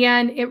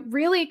 And it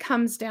really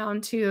comes down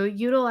to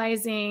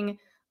utilizing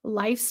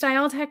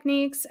lifestyle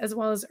techniques as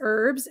well as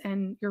herbs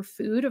and your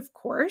food, of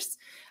course,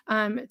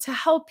 to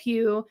help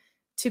you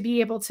to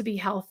be able to be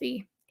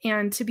healthy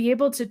and to be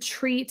able to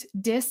treat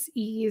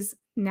dis-ease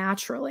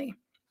naturally.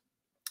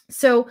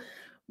 So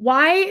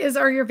why is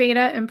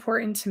Ayurveda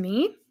important to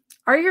me?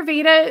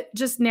 Ayurveda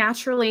just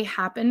naturally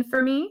happened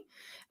for me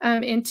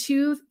in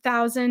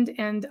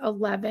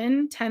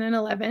 2011, 10 and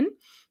 11.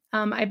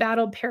 I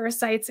battled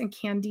parasites and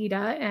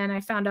candida, and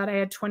I found out I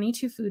had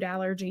 22 food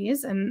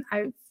allergies, and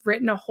I've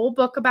written a whole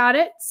book about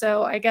it.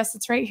 So I guess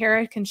it's right here.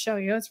 I can show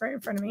you. It's right in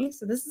front of me.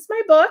 So this is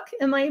my book,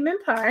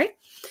 Enlightenment Pie.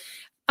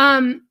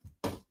 So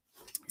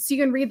you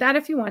can read that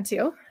if you want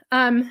to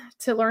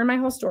learn my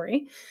whole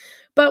story.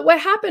 But what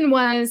happened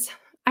was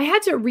I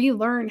had to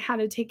relearn how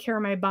to take care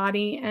of my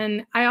body.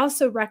 And I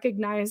also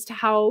recognized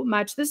how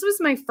much this was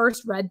my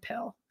first red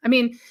pill. I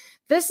mean,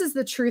 this is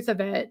the truth of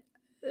it.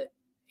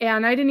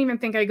 And I didn't even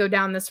think I'd go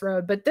down this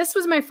road, but this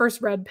was my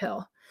first red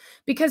pill.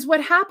 Because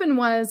what happened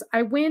was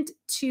I went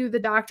to the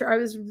doctor. I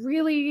was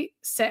really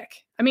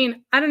sick. I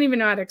mean, I don't even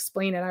know how to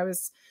explain it. I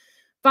was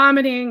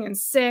vomiting and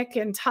sick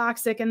and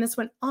toxic, and this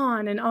went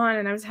on and on.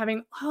 And I was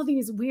having all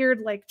these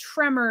weird like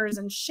tremors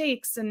and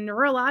shakes and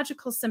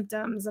neurological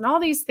symptoms and all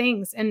these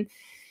things. And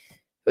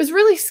it was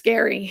really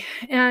scary.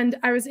 And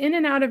I was in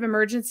and out of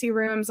emergency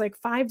rooms like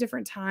 5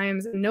 different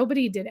times, and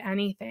nobody did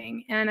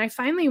anything. And I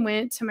finally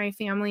went to my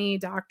family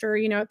doctor,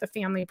 at the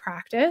family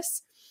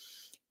practice.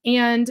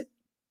 And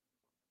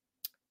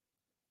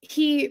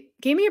he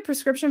gave me a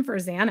prescription for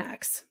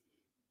Xanax.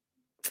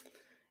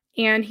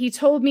 And he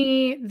told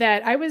me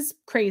that I was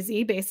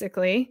crazy,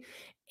 basically,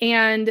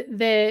 and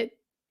that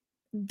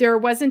there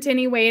wasn't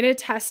any way to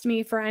test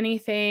me for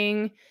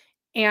anything,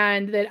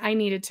 and that I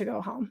needed to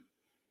go home.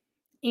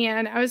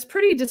 And I was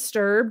pretty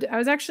disturbed. I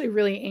was actually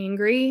really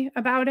angry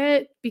about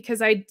it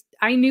because I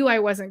knew I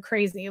wasn't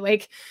crazy.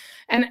 Like,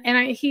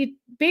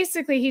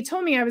 he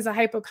told me I was a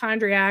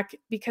hypochondriac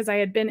because I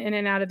had been in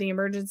and out of the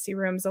emergency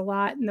rooms a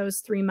lot in those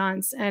 3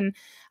 months. And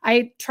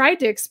I tried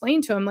to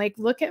explain to him, like,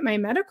 look at my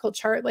medical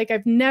chart. Like,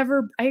 I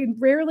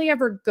rarely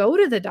ever go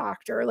to the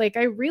doctor. Like,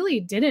 I really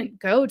didn't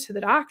go to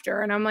the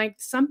doctor. And I'm like,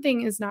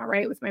 something is not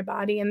right with my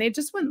body. And they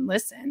just wouldn't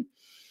listen.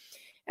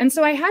 And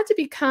so I had to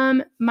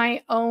become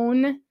my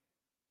own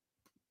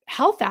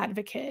health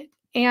advocate,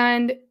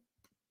 and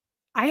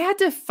I had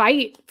to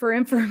fight for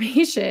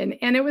information.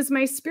 And it was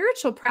my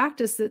spiritual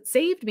practice that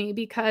saved me,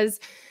 because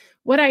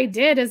what I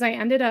did is I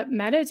ended up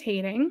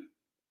meditating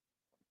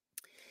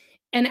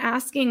and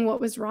asking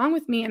what was wrong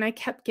with me. And I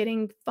kept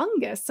getting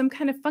fungus, some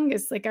kind of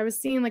fungus. Like, I was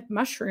seeing like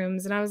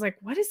mushrooms, and I was like,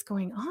 what is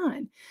going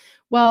on?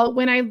 Well,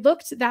 when I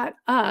looked that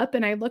up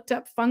and I looked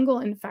up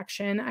fungal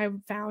infection, I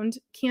found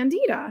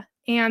Candida.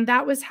 And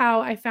that was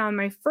how I found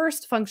my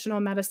first functional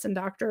medicine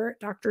doctor,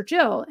 Dr.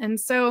 Jill. And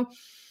so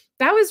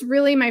that was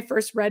really my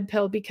first red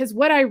pill, because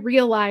what I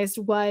realized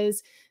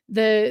was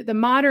the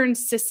modern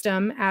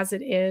system as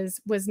it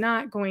is was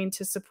not going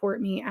to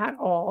support me at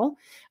all.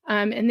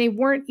 And they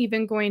weren't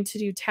even going to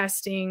do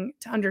testing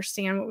to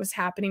understand what was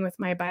happening with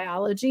my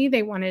biology.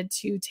 They wanted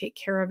to take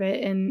care of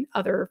it in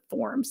other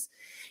forms.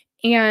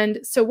 And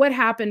so what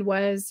happened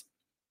was,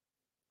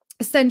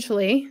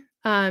 essentially,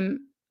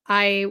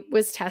 I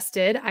was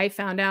tested. I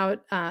found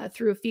out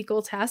through a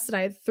fecal test that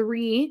I had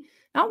 3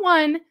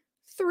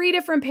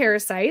 different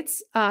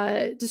parasites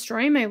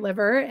destroying my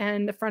liver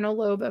and the frontal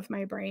lobe of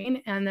my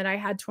brain, and that I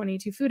had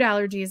 22 food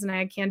allergies and I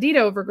had candida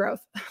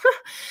overgrowth.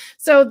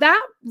 So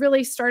that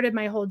really started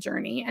my whole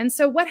journey. And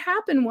so what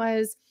happened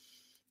was,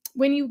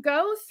 when you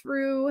go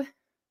through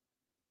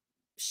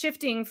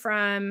shifting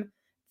from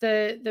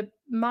the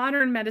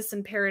modern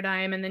medicine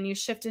paradigm and then you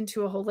shift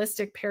into a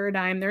holistic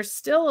paradigm, there's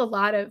still a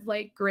lot of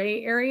like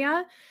gray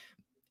area,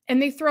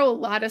 and they throw a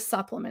lot of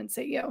supplements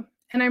at you.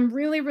 And I'm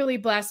really, really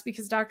blessed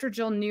because Dr.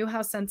 Jill knew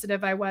how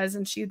sensitive I was,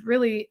 and she'd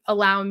really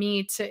allow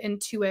me to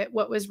intuit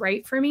what was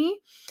right for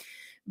me.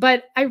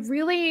 But I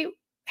really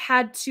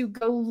had to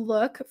go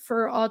look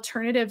for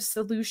alternative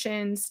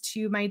solutions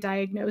to my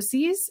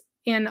diagnoses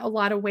in a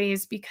lot of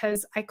ways,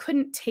 because I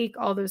couldn't take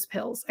all those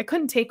pills. I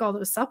couldn't take all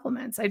those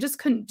supplements. I just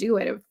couldn't do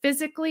it. It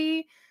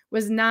physically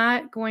was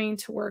not going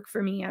to work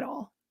for me at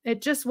all.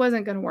 It just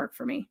wasn't going to work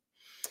for me.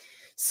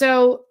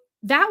 So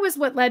that was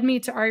what led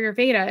me to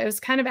Ayurveda. It was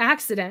kind of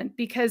accident,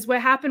 because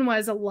what happened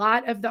was a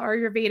lot of the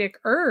Ayurvedic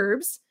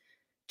herbs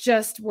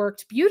just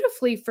worked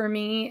beautifully for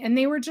me. And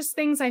they were just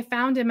things I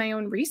found in my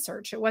own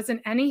research. It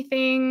wasn't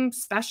anything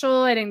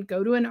special. I didn't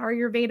go to an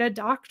Ayurveda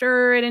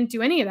doctor. I didn't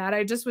do any of that.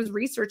 I just was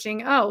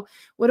researching,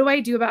 what do I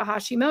do about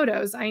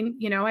Hashimoto's?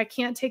 I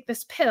can't take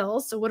this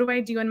pill. So what do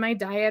I do in my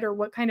diet, or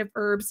what kind of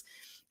herbs?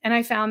 And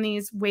I found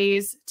these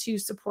ways to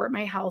support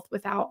my health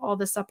without all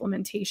the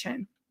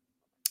supplementation.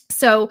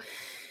 So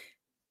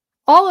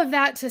all of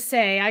that to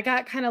say, I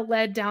got kind of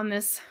led down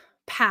this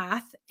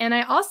path. And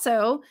I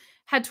also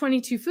had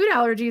 22 food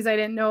allergies I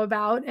didn't know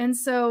about. And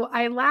so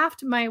I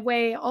laughed my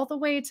way all the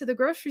way to the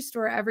grocery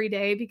store every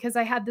day, because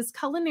I had this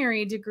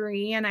culinary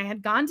degree and I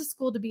had gone to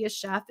school to be a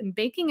chef, and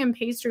baking and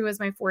pastry was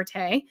my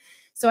forte.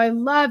 So I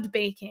loved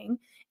baking.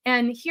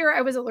 And here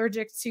I was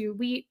allergic to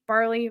wheat,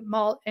 barley,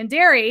 malt, and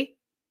dairy.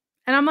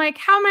 And I'm like,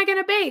 how am I going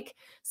to bake?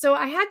 So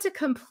I had to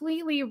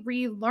completely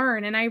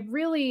relearn. And I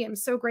really am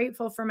so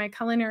grateful for my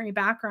culinary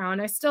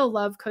background. I still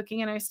love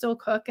cooking, and I still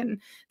cook. And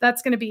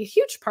that's going to be a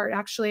huge part,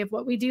 actually, of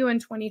what we do in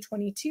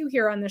 2022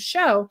 here on the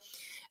show,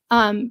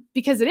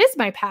 because it is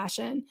my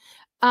passion.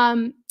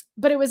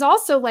 But it was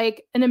also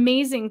like an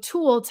amazing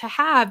tool to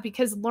have,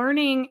 because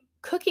learning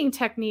cooking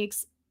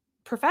techniques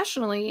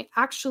professionally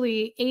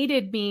actually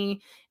aided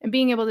me in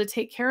being able to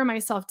take care of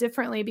myself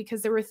differently,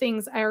 because there were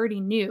things I already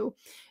knew.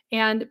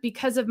 And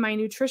because of my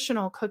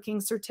nutritional cooking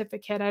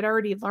certificate, I'd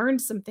already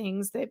learned some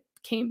things that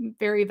became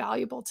very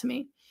valuable to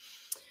me.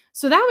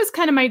 So that was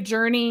kind of my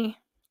journey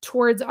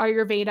towards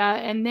Ayurveda.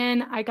 And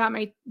then I got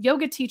my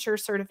yoga teacher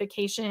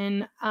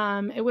certification.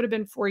 It would have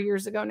been 4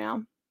 years ago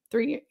now.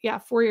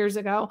 4 years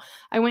ago.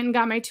 I went and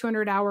got my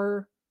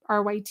 200-hour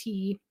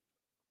RYT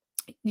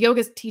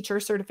yoga teacher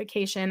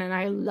certification, and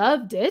I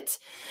loved it.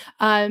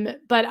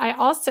 But I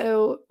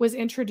also was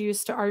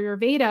introduced to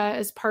Ayurveda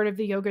as part of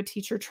the yoga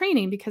teacher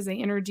training, because they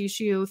introduce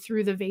you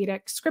through the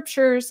Vedic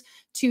scriptures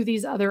to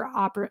these other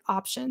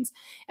options.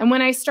 And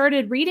when I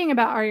started reading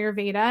about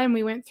Ayurveda and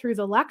we went through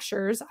the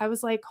lectures, I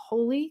was like,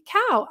 holy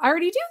cow, I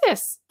already do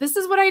this. This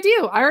is what I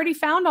do. I already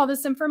found all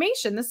this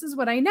information. This is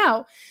what I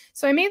know.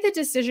 So I made the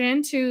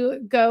decision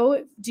to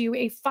go do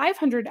a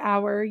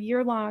 500-hour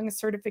year-long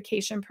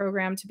certification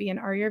program to be an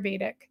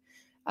Ayurvedic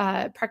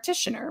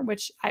practitioner,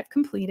 which I've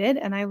completed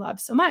and I love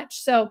so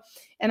much.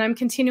 And I'm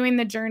continuing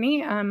the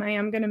journey. I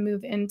am going to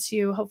move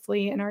into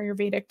hopefully an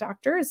Ayurvedic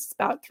doctor. It's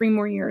about 3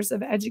 more years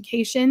of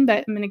education,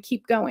 but I'm going to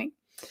keep going.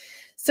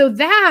 So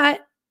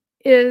that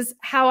is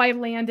how I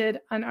landed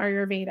on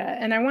Ayurveda.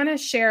 And I want to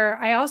share,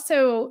 I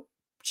also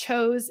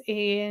chose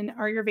an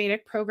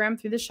Ayurvedic program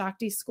through the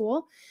Shakti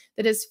School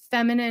that is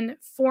feminine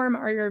form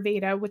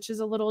Ayurveda, which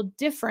is a little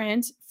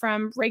different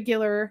from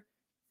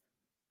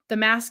the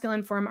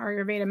masculine form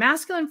Ayurveda.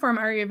 Masculine form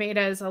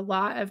Ayurveda is a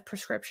lot of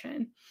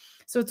prescription.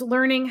 So it's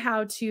learning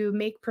how to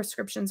make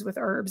prescriptions with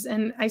herbs.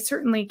 And I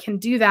certainly can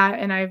do that.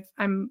 And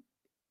I'm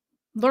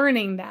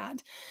learning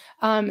that.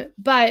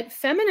 But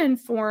feminine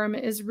form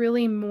is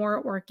really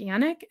more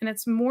organic, and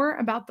it's more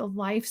about the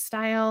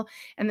lifestyle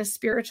and the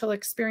spiritual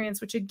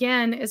experience, which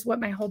again is what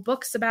my whole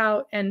book's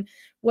about, and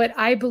what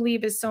I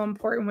believe is so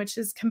important, which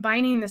is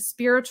combining the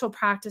spiritual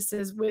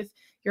practices with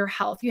your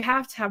health. You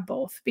have to have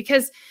both,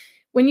 because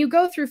when you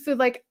go through food,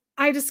 like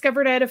I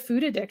discovered I had a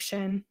food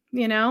addiction,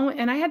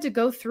 and I had to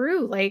go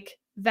through like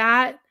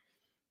that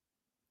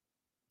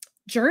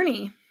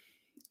journey.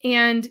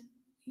 And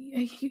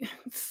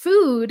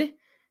food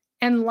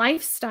and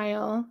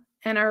lifestyle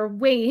and our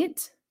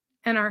weight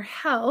and our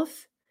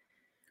health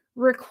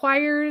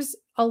requires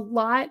a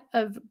lot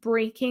of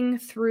breaking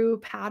through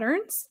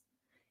patterns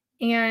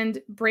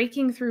and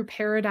breaking through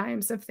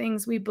paradigms of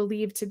things we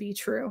believe to be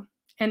true.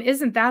 And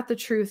isn't that the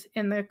truth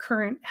in the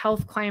current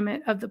health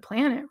climate of the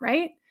planet,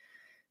 right?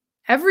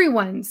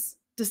 Everyone's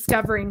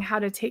discovering how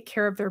to take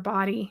care of their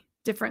body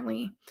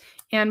differently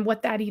and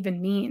what that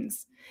even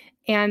means.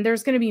 And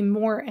there's going to be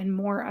more and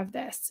more of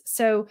this.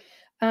 So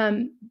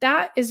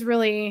that is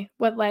really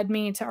what led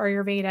me to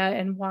Ayurveda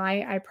and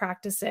why I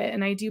practice it.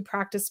 And I do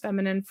practice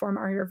feminine form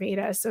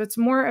Ayurveda. So it's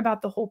more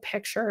about the whole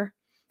picture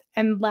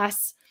and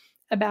less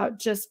about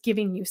just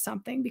giving you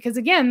something. Because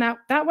again,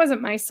 that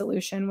wasn't my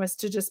solution, was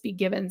to just be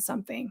given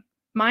something.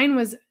 Mine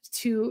was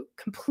to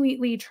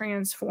completely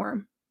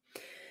transform.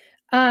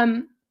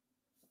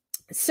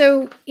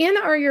 So in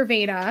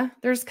Ayurveda,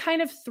 there's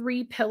kind of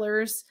 3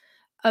 pillars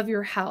of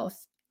your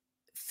health: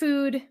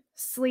 food,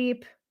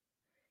 sleep,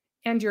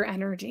 and your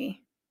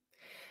energy.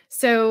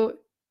 So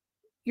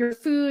your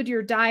food,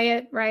 your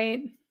diet,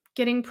 right?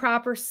 Getting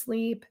proper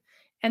sleep,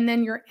 and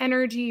then your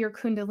energy, your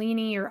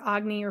kundalini, your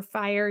agni, your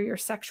fire, your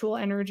sexual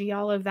energy,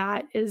 all of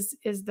that is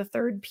the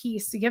third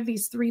piece. So you have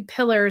these 3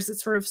 pillars that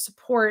sort of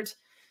support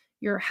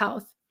your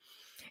health.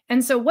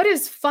 And so what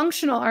is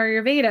functional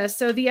Ayurveda?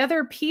 So the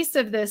other piece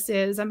of this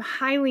is I'm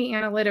highly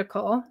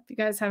analytical. If you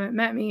guys haven't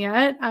met me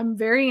yet, I'm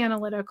very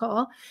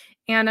analytical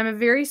and I'm a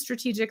very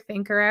strategic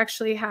thinker. I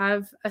actually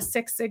have a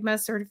 6 Sigma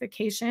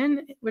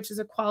certification, which is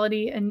a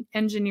quality and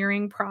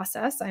engineering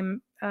process.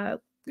 I'm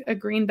a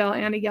green belt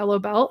and a yellow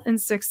belt in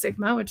 6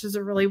 Sigma, which is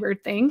a really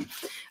weird thing.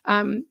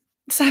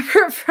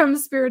 Separate from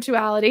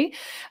spirituality.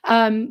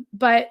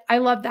 But I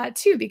love that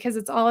too, because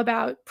it's all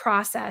about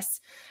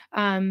process.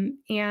 And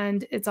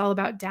it's all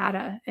about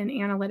data and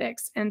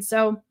analytics. And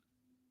so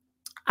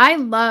I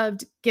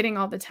loved getting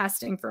all the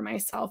testing for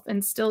myself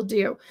and still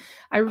do.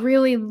 I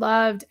really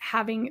loved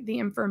having the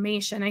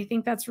information. I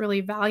think that's really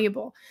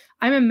valuable.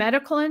 I'm a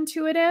medical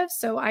intuitive,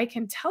 so I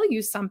can tell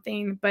you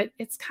something, but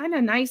it's kind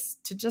of nice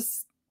to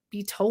just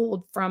be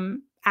told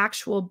from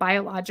actual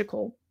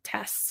biological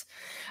tests.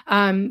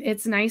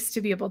 It's nice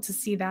to be able to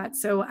see that.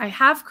 So I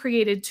have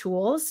created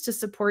tools to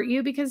support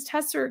you, because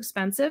tests are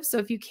expensive. So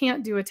if you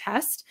can't do a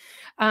test,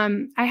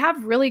 I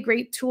have really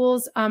great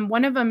tools.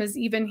 One of them is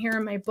even here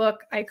in my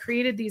book. I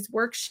created these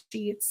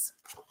worksheets.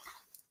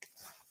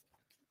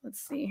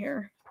 Let's see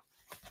here.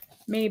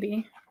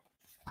 Maybe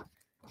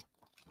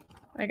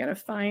I got to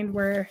find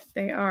where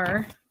they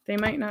are. They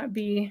might not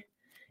be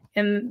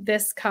in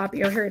this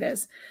copy. Oh, here it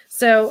is.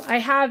 So I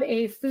have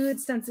a food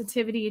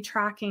sensitivity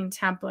tracking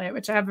template,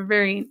 which I have a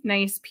very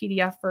nice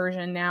PDF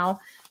version now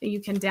that you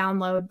can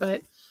download.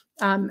 But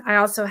I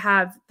also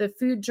have the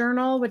food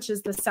journal, which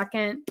is the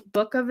second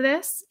book of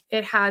this.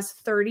 It has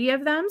 30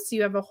 of them. So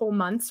you have a whole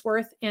month's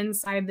worth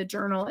inside the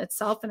journal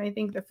itself. And I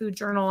think the food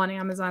journal on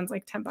Amazon is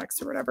like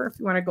 $10 or whatever. If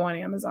you want to go on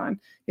Amazon,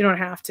 you don't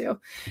have to.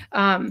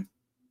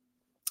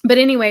 But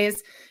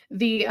anyways,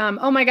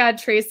 oh my God,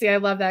 Tracy, I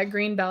love that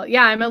green belt.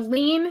 Yeah, I'm a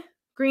lean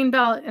green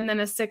belt and then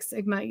a 6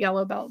 Sigma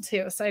yellow belt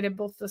too. So I did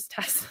both those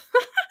tests.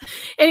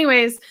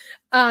 Anyways,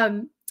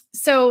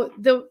 So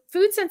the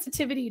food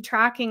sensitivity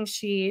tracking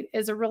sheet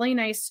is a really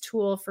nice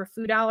tool for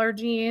food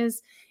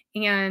allergies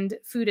and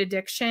food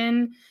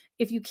addiction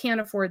if you can't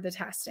afford the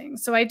testing.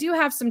 So I do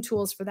have some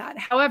tools for that.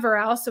 However,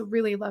 I also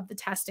really love the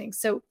testing.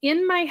 So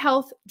in my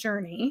health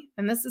journey,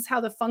 and this is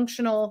how the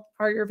functional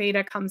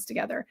Ayurveda comes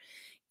together.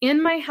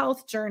 In my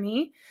health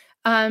journey,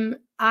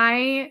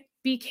 I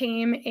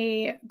became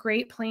a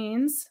Great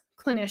Plains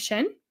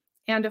clinician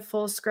and a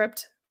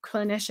Fullscript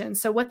clinician.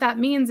 So what that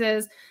means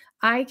is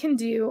I can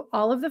do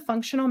all of the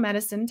functional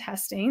medicine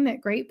testing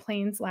that Great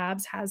Plains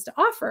Labs has to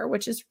offer,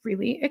 which is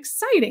really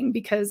exciting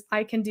because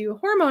I can do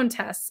hormone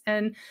tests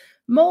and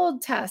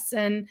mold tests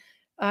and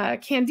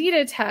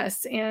candida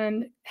tests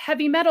and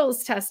heavy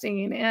metals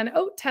testing and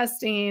oat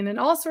testing and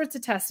all sorts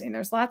of testing.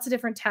 There's lots of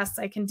different tests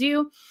I can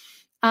do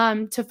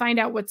to find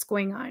out what's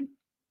going on.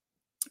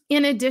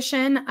 In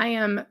addition, I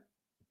am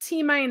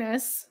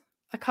T-minus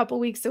a couple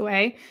weeks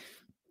away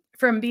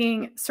from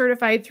being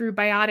certified through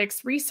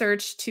Biotics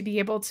Research to be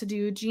able to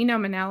do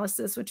genome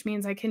analysis, which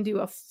means I can do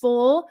a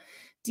full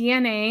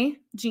DNA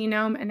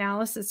genome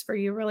analysis for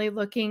you, really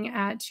looking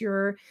at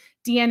your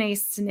DNA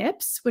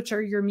SNPs, which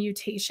are your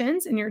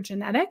mutations in your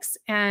genetics,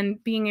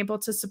 and being able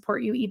to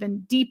support you even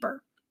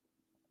deeper.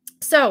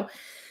 So,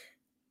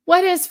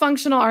 what is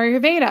functional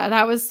Ayurveda?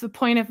 That was the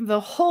point of the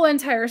whole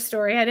entire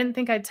story. I didn't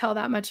think I'd tell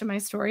that much of my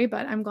story,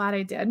 but I'm glad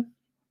I did.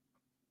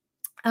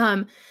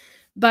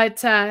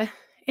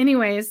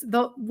 Anyways,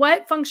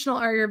 what functional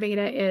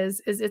Ayurveda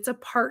is it's a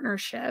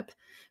partnership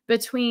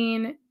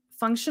between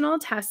functional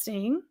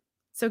testing,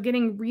 so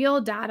getting real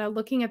data,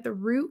 looking at the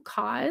root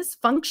cause.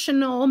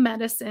 Functional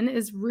medicine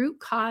is root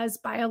cause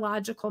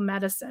biological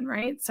medicine,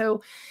 right?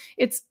 So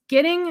it's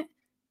getting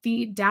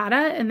the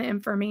data and the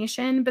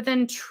information, but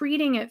then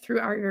treating it through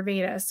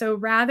Ayurveda. So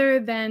rather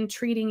than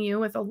treating you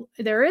with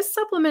there is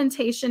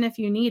supplementation if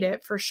you need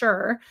it for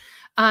sure.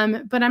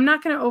 But I'm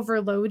not going to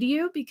overload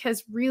you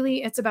because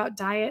really it's about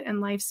diet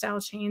and lifestyle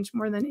change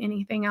more than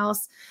anything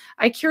else.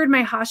 I cured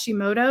my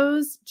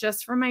Hashimoto's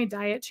just from my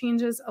diet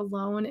changes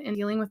alone and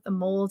dealing with the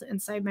mold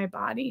inside my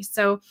body.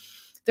 So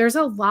there's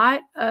a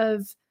lot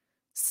of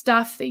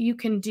stuff that you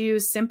can do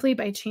simply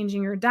by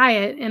changing your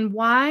diet. And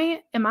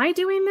why am I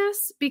doing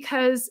this?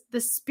 Because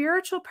the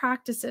spiritual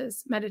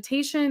practices,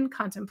 meditation,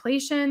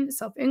 contemplation,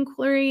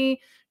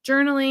 self-inquiry,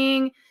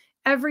 journaling,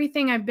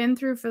 everything I've been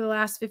through for the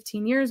last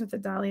 15 years with the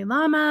Dalai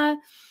Lama,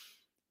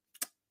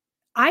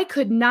 I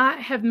could not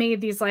have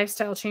made these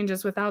lifestyle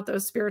changes without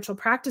those spiritual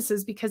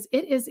practices because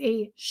it is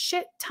a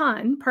shit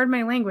ton, pardon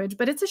my language,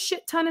 but it's a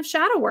shit ton of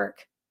shadow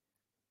work.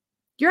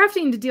 You're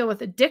having to deal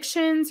with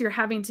addictions. You're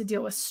having to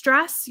deal with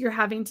stress. You're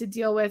having to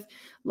deal with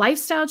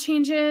lifestyle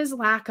changes,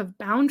 lack of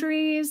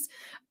boundaries.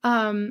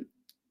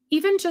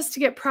 Even just to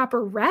get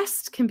proper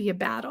rest can be a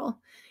battle.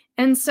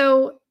 And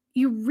so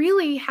you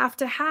really have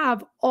to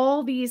have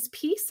all these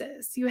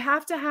pieces. You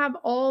have to have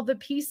all the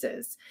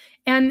pieces.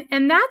 And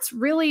that's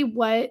really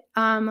what,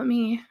 let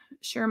me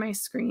share my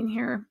screen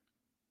here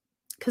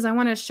because I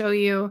want to show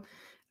you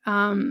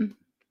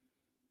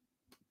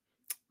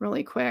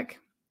really quick.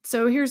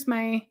 So here's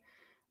my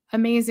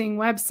amazing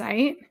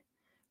website.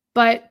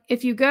 But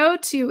if you go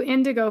to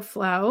Indigo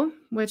Flow,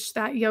 which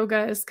that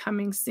yoga is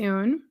coming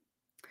soon,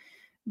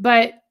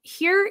 but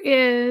here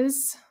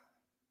is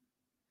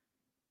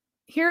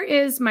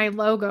my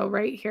logo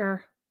right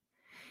here.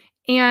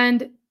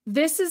 And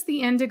this is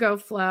the Indigo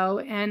Flow.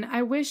 And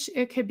I wish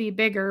it could be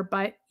bigger,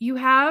 but you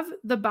have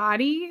the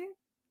body,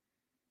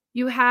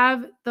 you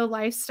have the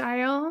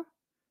lifestyle,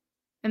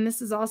 and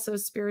this is also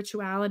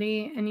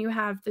spirituality, and you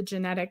have the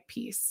genetic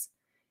piece.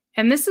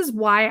 And this is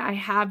why I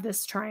have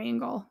this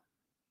triangle.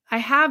 I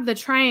have the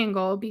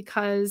triangle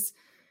because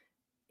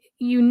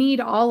you need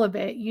all of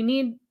it. You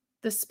need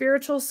the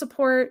spiritual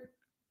support,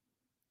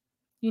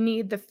 you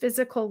need the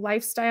physical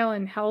lifestyle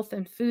and health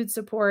and food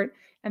support,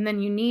 and then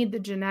you need the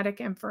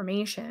genetic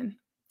information.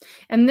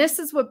 And this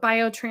is what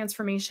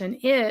biotransformation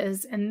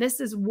is. And this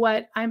is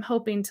what I'm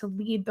hoping to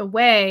lead the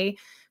way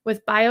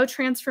with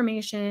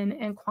biotransformation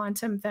and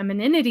quantum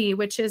femininity,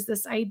 which is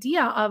this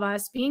idea of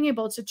us being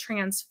able to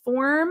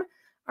transform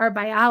our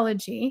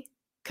biology.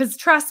 Because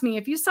trust me,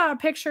 if you saw a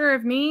picture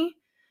of me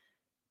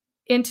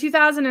in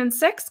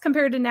 2006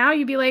 compared to now,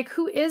 you'd be like,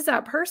 who is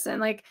that person?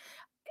 Like,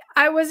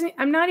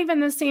 I'm not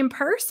even the same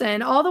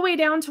person, all the way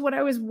down to what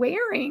I was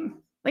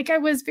wearing. Like, I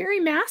was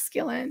very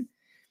masculine,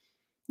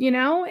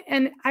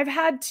 and I've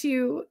had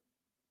to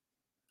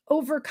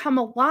overcome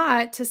a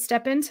lot to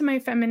step into my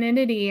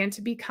femininity and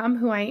to become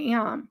who I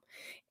am.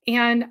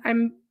 And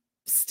I'm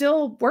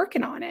still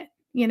working on it.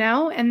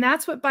 And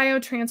that's what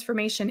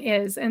biotransformation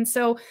is. And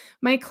so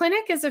my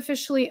clinic is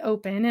officially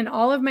open and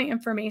all of my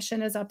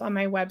information is up on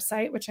my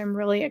website, which I'm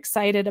really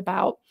excited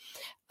about.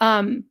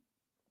 And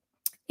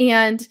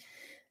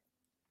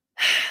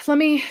let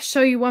me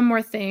show you one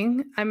more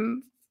thing.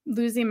 I'm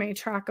losing my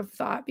track of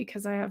thought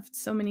because I have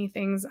so many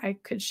things I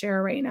could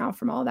share right now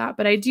from all that.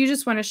 But I do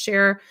just want to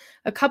share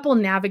a couple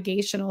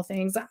navigational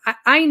things.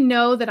 I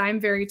know that I'm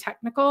very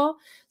technical,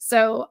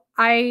 so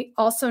I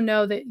also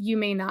know that you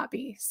may not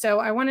be. So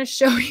I want to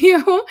show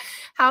you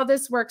how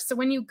this works. So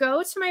when you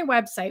go to my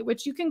website,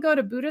 which you can go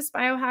to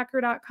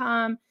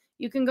BuddhistBiohacker.com,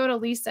 you can go to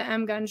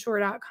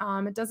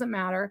LisaMGunshore.com, it doesn't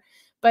matter.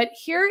 But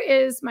here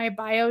is my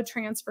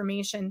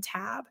biotransformation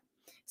tab.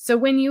 So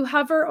when you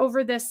hover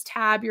over this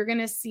tab, you're going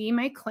to see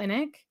my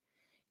clinic.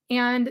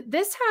 And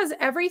this has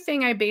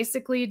everything I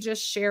basically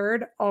just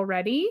shared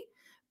already.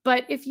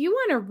 But if you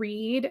want to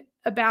read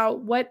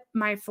about what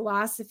my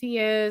philosophy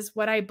is,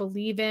 what I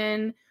believe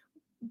in,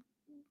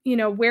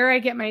 where I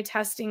get my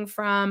testing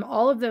from,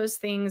 all of those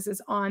things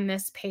is on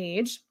this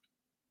page.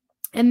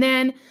 And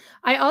then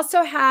I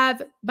also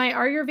have my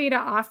Ayurveda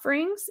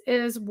offerings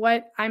is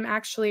what I'm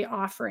actually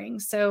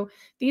offering. So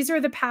these are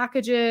the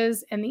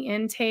packages and the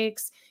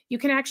intakes. You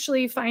can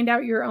actually find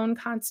out your own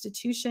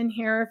constitution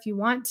here if you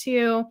want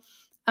to.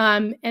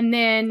 And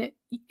then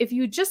if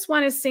you just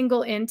want a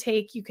single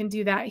intake, you can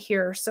do that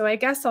here. So I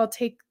guess I'll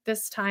take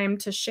this time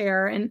to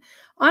share. And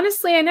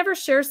honestly, I never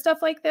share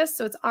stuff like this,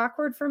 so it's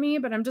awkward for me,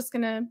 but I'm just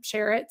going to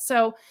share it.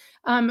 So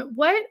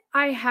what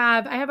I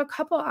have a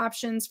couple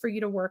options for you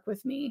to work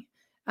with me.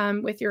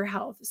 With your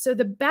health. So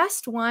the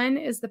best one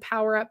is the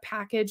Power Up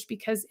package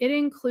because it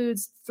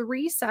includes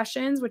 3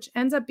 sessions, which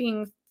ends up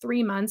being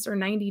 3 months or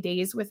 90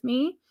 days with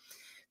me.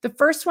 The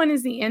first one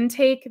is the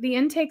intake. The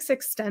intake's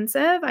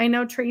extensive. I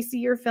know, Tracy,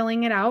 you're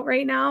filling it out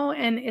right now,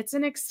 and it's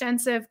an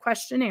extensive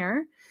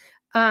questionnaire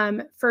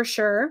for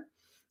sure.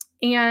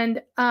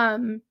 And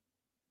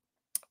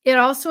it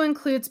also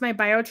includes my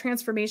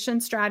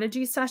biotransformation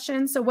strategy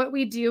session. So what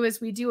we do is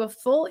we do a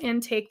full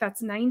intake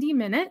that's 90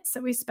 minutes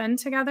that we spend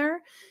together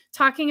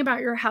talking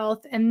about your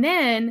health. And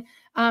then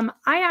I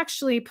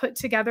actually put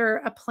together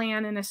a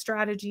plan and a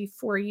strategy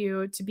for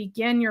you to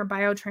begin your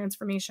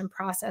biotransformation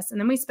process. And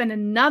then we spend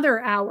another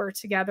hour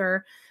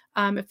together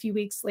a few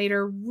weeks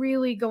later,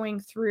 really going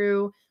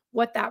through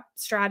what that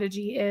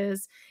strategy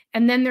is.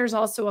 And then there's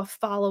also a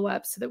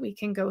follow-up so that we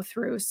can go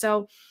through.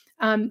 So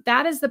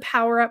that is the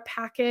Power Up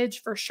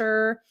package for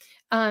sure.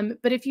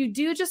 But if you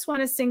do just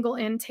want a single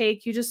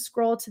intake, you just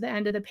scroll to the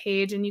end of the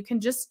page and you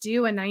can just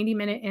do a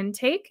 90-minute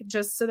intake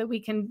just so that we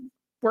can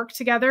work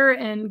together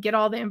and get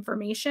all the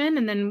information.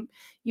 And then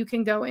you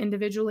can go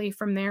individually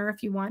from there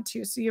if you want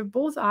to. So you have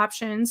both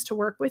options to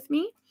work with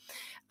me.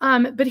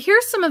 But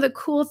here's some of the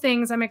cool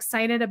things I'm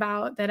excited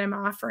about that I'm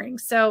offering.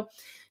 So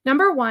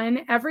number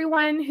one,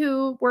 everyone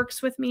who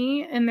works with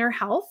me in their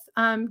health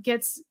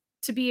gets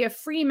to be a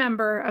free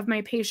member of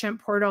my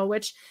patient portal,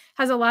 which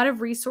has a lot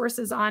of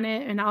resources on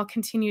it. And I'll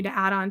continue to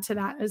add on to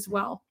that as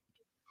well.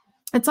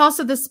 It's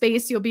also the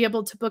space you'll be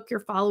able to book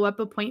your follow-up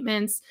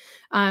appointments.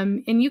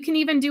 And you can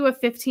even do a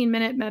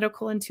 15-minute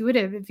medical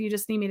intuitive if you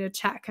just need me to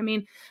check. I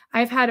mean,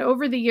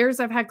 over the years,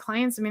 I've had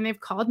clients, they've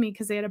called me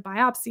because they had a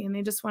biopsy and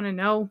they just want to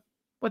know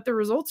what the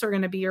results are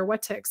going to be or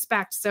what to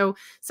expect. So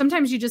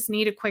sometimes you just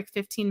need a quick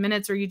 15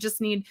 minutes or you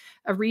just need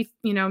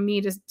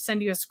me to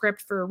send you a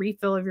script for a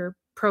refill of your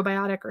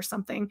probiotic or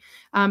something.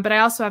 But I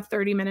also have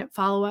 30-minute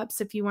follow-ups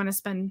if you want to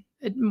spend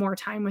more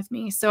time with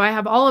me. So I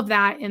have all of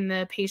that in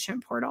the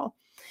patient portal.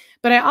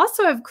 But I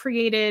also have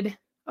created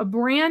a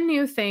brand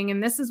new thing,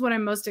 and this is what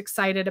I'm most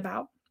excited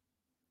about.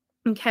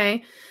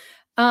 Okay.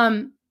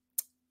 I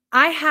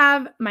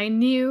have my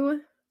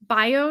new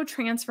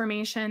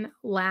biotransformation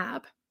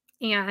lab,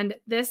 and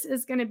this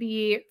is going to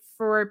be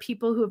for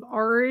people who have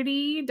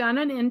already done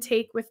an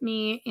intake with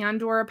me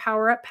and or a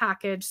Power Up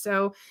package.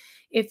 So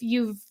if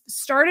you've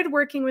started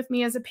working with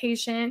me as a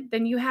patient,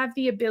 then you have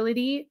the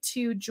ability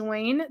to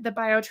join the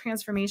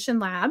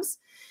biotransformation labs.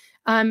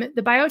 The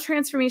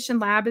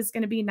biotransformation lab is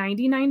going to be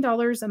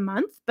 $99 a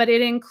month, but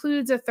it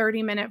includes a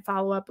 30-minute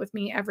follow-up with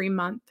me every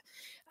month.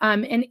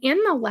 And in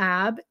the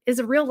lab is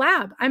a real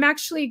lab. I'm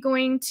actually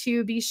going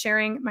to be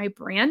sharing my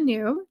brand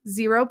new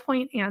 0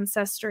 Point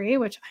Ancestry,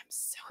 which I'm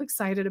so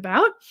excited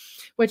about,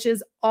 which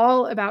is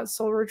all about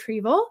soul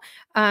retrieval,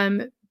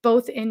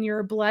 both in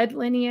your blood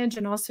lineage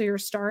and also your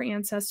star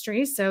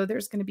ancestry. So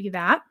there's going to be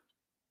that.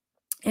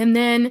 And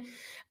then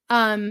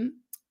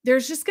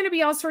there's just going to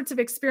be all sorts of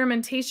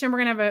experimentation.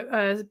 We're going to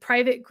have a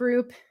private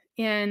group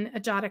in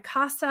Ajata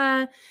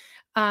Casa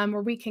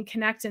where we can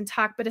connect and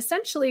talk. But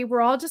essentially,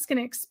 we're all just going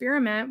to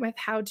experiment with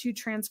how to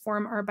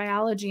transform our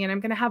biology. And I'm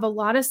going to have a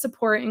lot of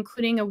support,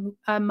 including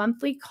a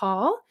monthly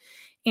call.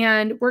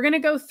 And we're going to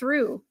go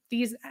through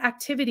these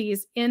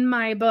activities in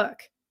my book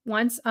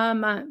once a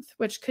month,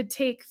 which could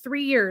take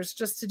 3 years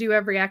just to do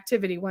every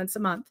activity once a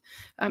month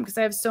because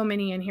I have so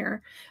many in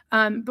here.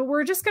 But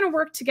we're just going to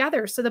work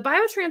together. So the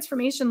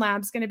Biotransformation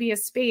Lab is going to be a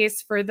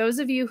space for those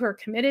of you who are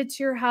committed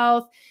to your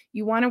health.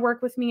 You want to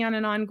work with me on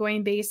an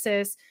ongoing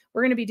basis.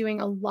 We're going to be doing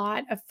a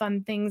lot of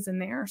fun things in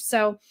there.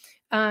 So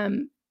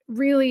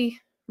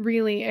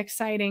really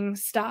exciting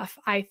stuff,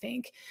 I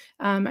think.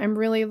 I'm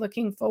really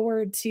looking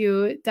forward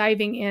to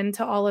diving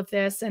into all of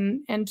this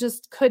and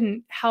just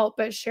couldn't help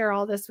but share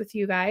all this with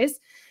you guys.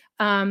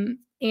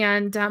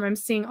 I'm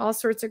seeing all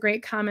sorts of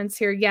great comments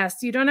here.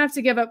 Yes, you don't have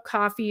to give up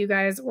coffee, you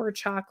guys, or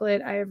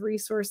chocolate. I have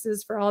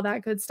resources for all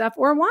that good stuff,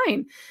 or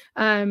wine.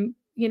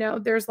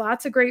 There's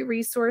lots of great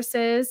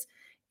resources.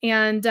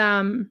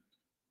 And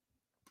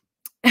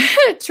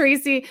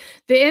Tracy,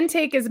 the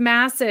intake is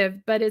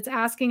massive, but it's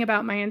asking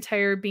about my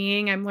entire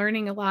being. I'm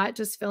learning a lot,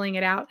 just filling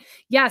it out.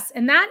 Yes.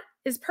 And that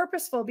is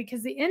purposeful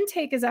because the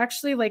intake is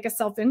actually like a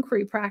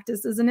self-inquiry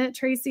practice, isn't it,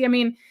 Tracy? I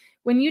mean,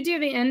 when you do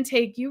the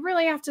intake, you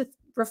really have to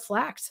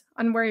reflect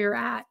on where you're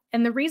at.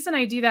 And the reason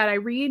I do that, I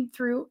read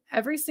through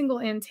every single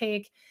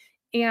intake,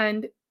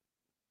 and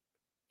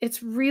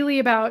it's really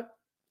about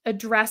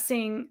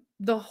addressing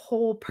the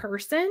whole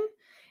person.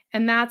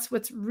 And that's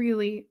what's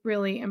really,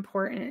 really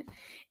important.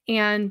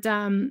 And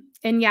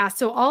yeah,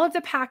 so all of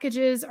the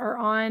packages are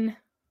on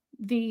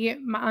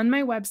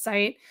my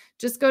website.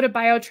 Just go to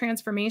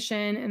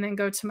biotransformation and then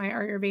go to my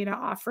Ayurveda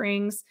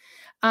offerings.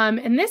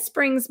 And this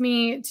brings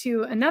me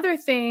to another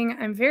thing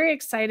I'm very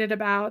excited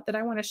about that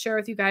I want to share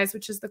with you guys,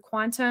 which is the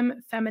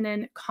Quantum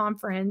Feminine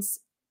Conference.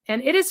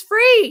 And it is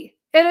free.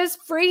 It is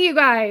free, you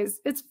guys.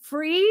 It's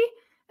free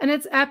and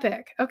it's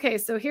epic. Okay,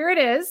 so here it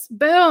is.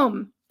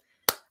 Boom.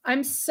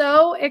 I'm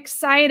so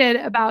excited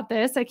about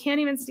this. I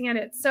can't even stand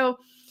it. So,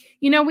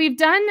 we've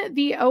done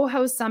the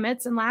OHO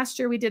summits, and last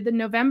year we did the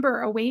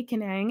November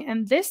Awakening,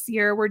 and this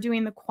year we're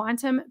doing the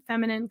Quantum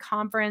Feminine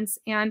Conference,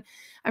 and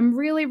I'm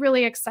really,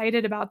 really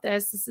excited about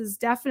this. This is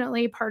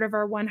definitely part of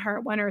our One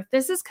Heart, One Earth.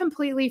 This is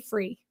completely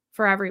free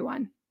for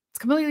everyone. It's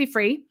completely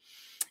free.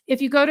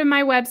 If you go to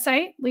my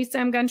website,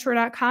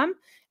 lisamgunshore.com,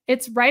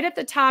 it's right at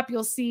the top.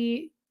 You'll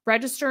see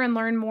register and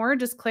learn more.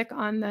 Just click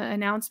on the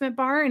announcement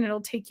bar and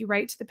it'll take you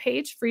right to the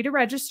page, free to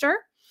register.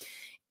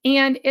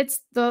 And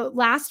it's the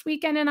last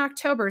weekend in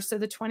October, so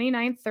the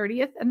 29th,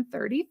 30th, and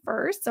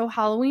 31st, so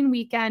Halloween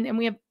weekend. And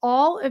we have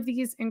all of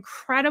these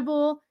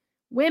incredible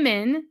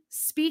women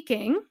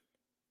speaking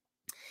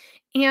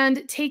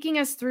and taking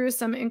us through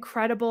some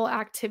incredible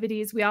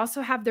activities. We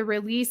also have the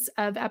release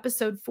of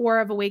episode 4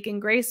 of Awaken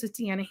Grace with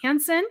Deanna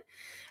Hansen.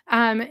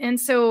 And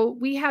so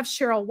we have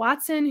Cheryl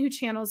Watson, who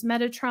channels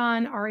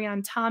Metatron,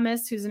 Ariane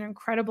Thomas, who's an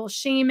incredible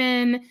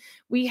shaman.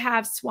 We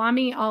have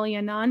Swami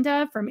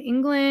Aliyananda from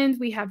England.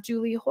 We have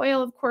Julie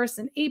Hoyle, of course,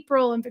 and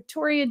April and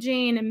Victoria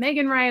Jane and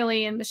Megan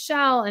Riley and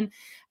Michelle, and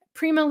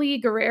Prima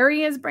Lee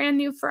Guerreri is brand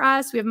new for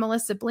us. We have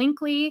Melissa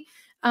Blinkley.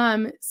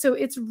 So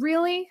it's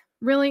really,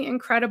 really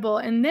incredible.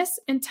 And this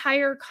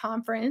entire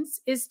conference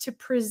is to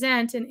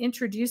present and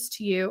introduce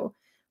to you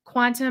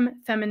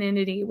quantum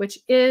femininity, which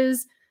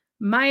is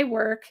my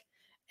work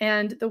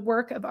and the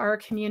work of our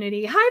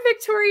community. Hi,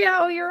 Victoria.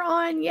 Oh, you're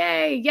on.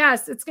 Yay.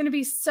 Yes, it's going to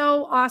be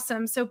so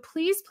awesome. So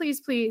please,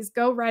 please, please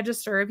go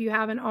register if you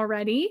haven't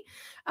already,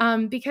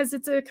 because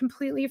it's a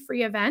completely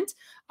free event.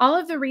 All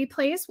of the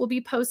replays will be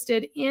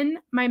posted in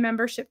my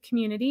membership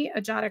community,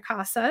 Ajata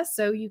Casa.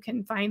 So you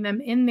can find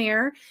them in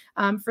there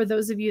for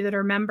those of you that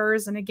are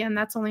members. And again,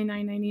 that's only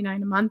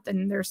 $9.99 a month.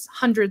 And there's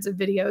hundreds of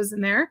videos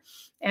in there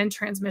and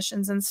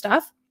transmissions and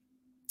stuff.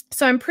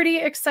 So I'm pretty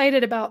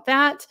excited about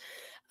that.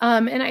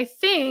 And I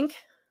think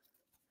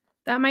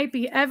that might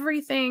be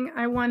everything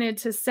I wanted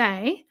to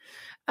say.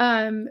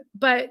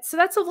 But so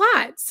that's a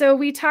lot. So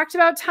we talked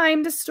about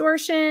time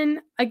distortion.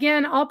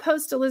 Again, I'll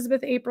post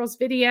Elizabeth April's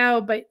video,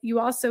 but you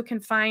also can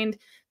find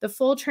the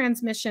full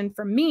transmission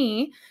from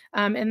me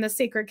in the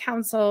Sacred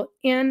Council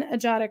in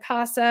Ajata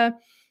Casa.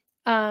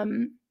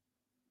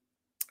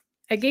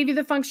 I gave you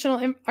the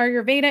functional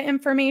Ayurveda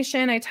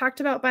information. I talked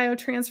about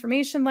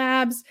biotransformation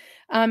labs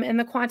and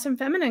the Quantum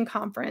Feminine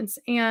Conference,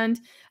 and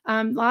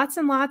lots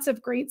and lots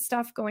of great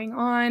stuff going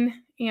on.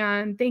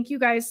 And thank you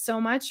guys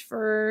so much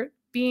for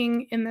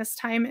being in this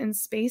time and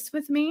space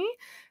with me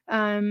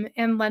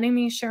and letting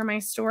me share my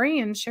story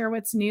and share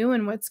what's new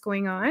and what's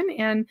going on.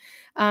 And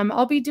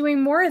I'll be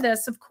doing more of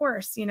this, of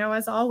course,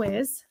 as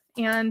always.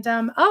 And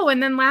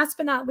and then last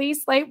but not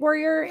least, Light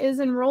Warrior is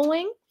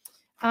enrolling.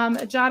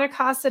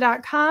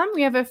 AjataCasa.com.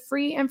 We have a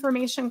free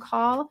information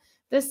call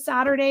this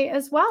Saturday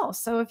as well.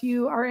 So if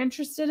you are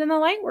interested in the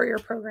Light Warrior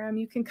program,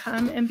 you can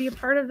come and be a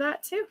part of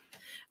that too.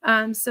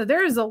 So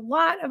there is a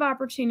lot of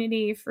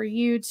opportunity for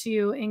you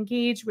to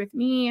engage with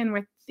me and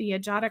with the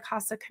Ajata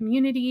Casa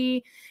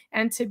community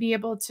and to be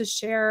able to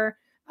share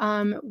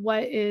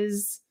what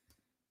is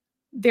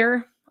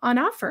there on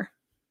offer.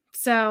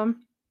 So,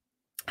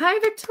 hi,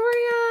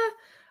 Victoria.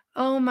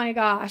 Oh my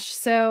gosh.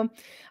 So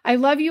I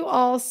love you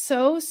all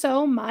so,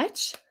 so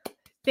much.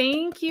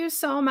 Thank you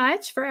so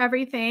much for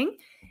everything.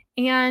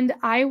 And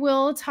I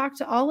will talk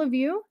to all of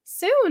you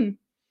soon.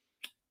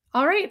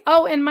 All right.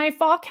 Oh, and my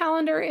fall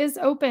calendar is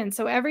open.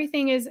 So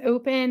everything is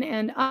open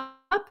and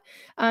up.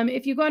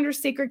 If you go under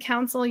Sacred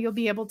Council, you'll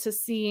be able to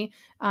see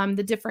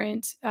the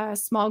different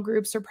small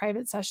groups or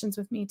private sessions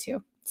with me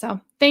too.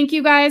 So thank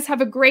you guys.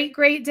 Have a great,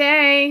 great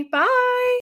day. Bye.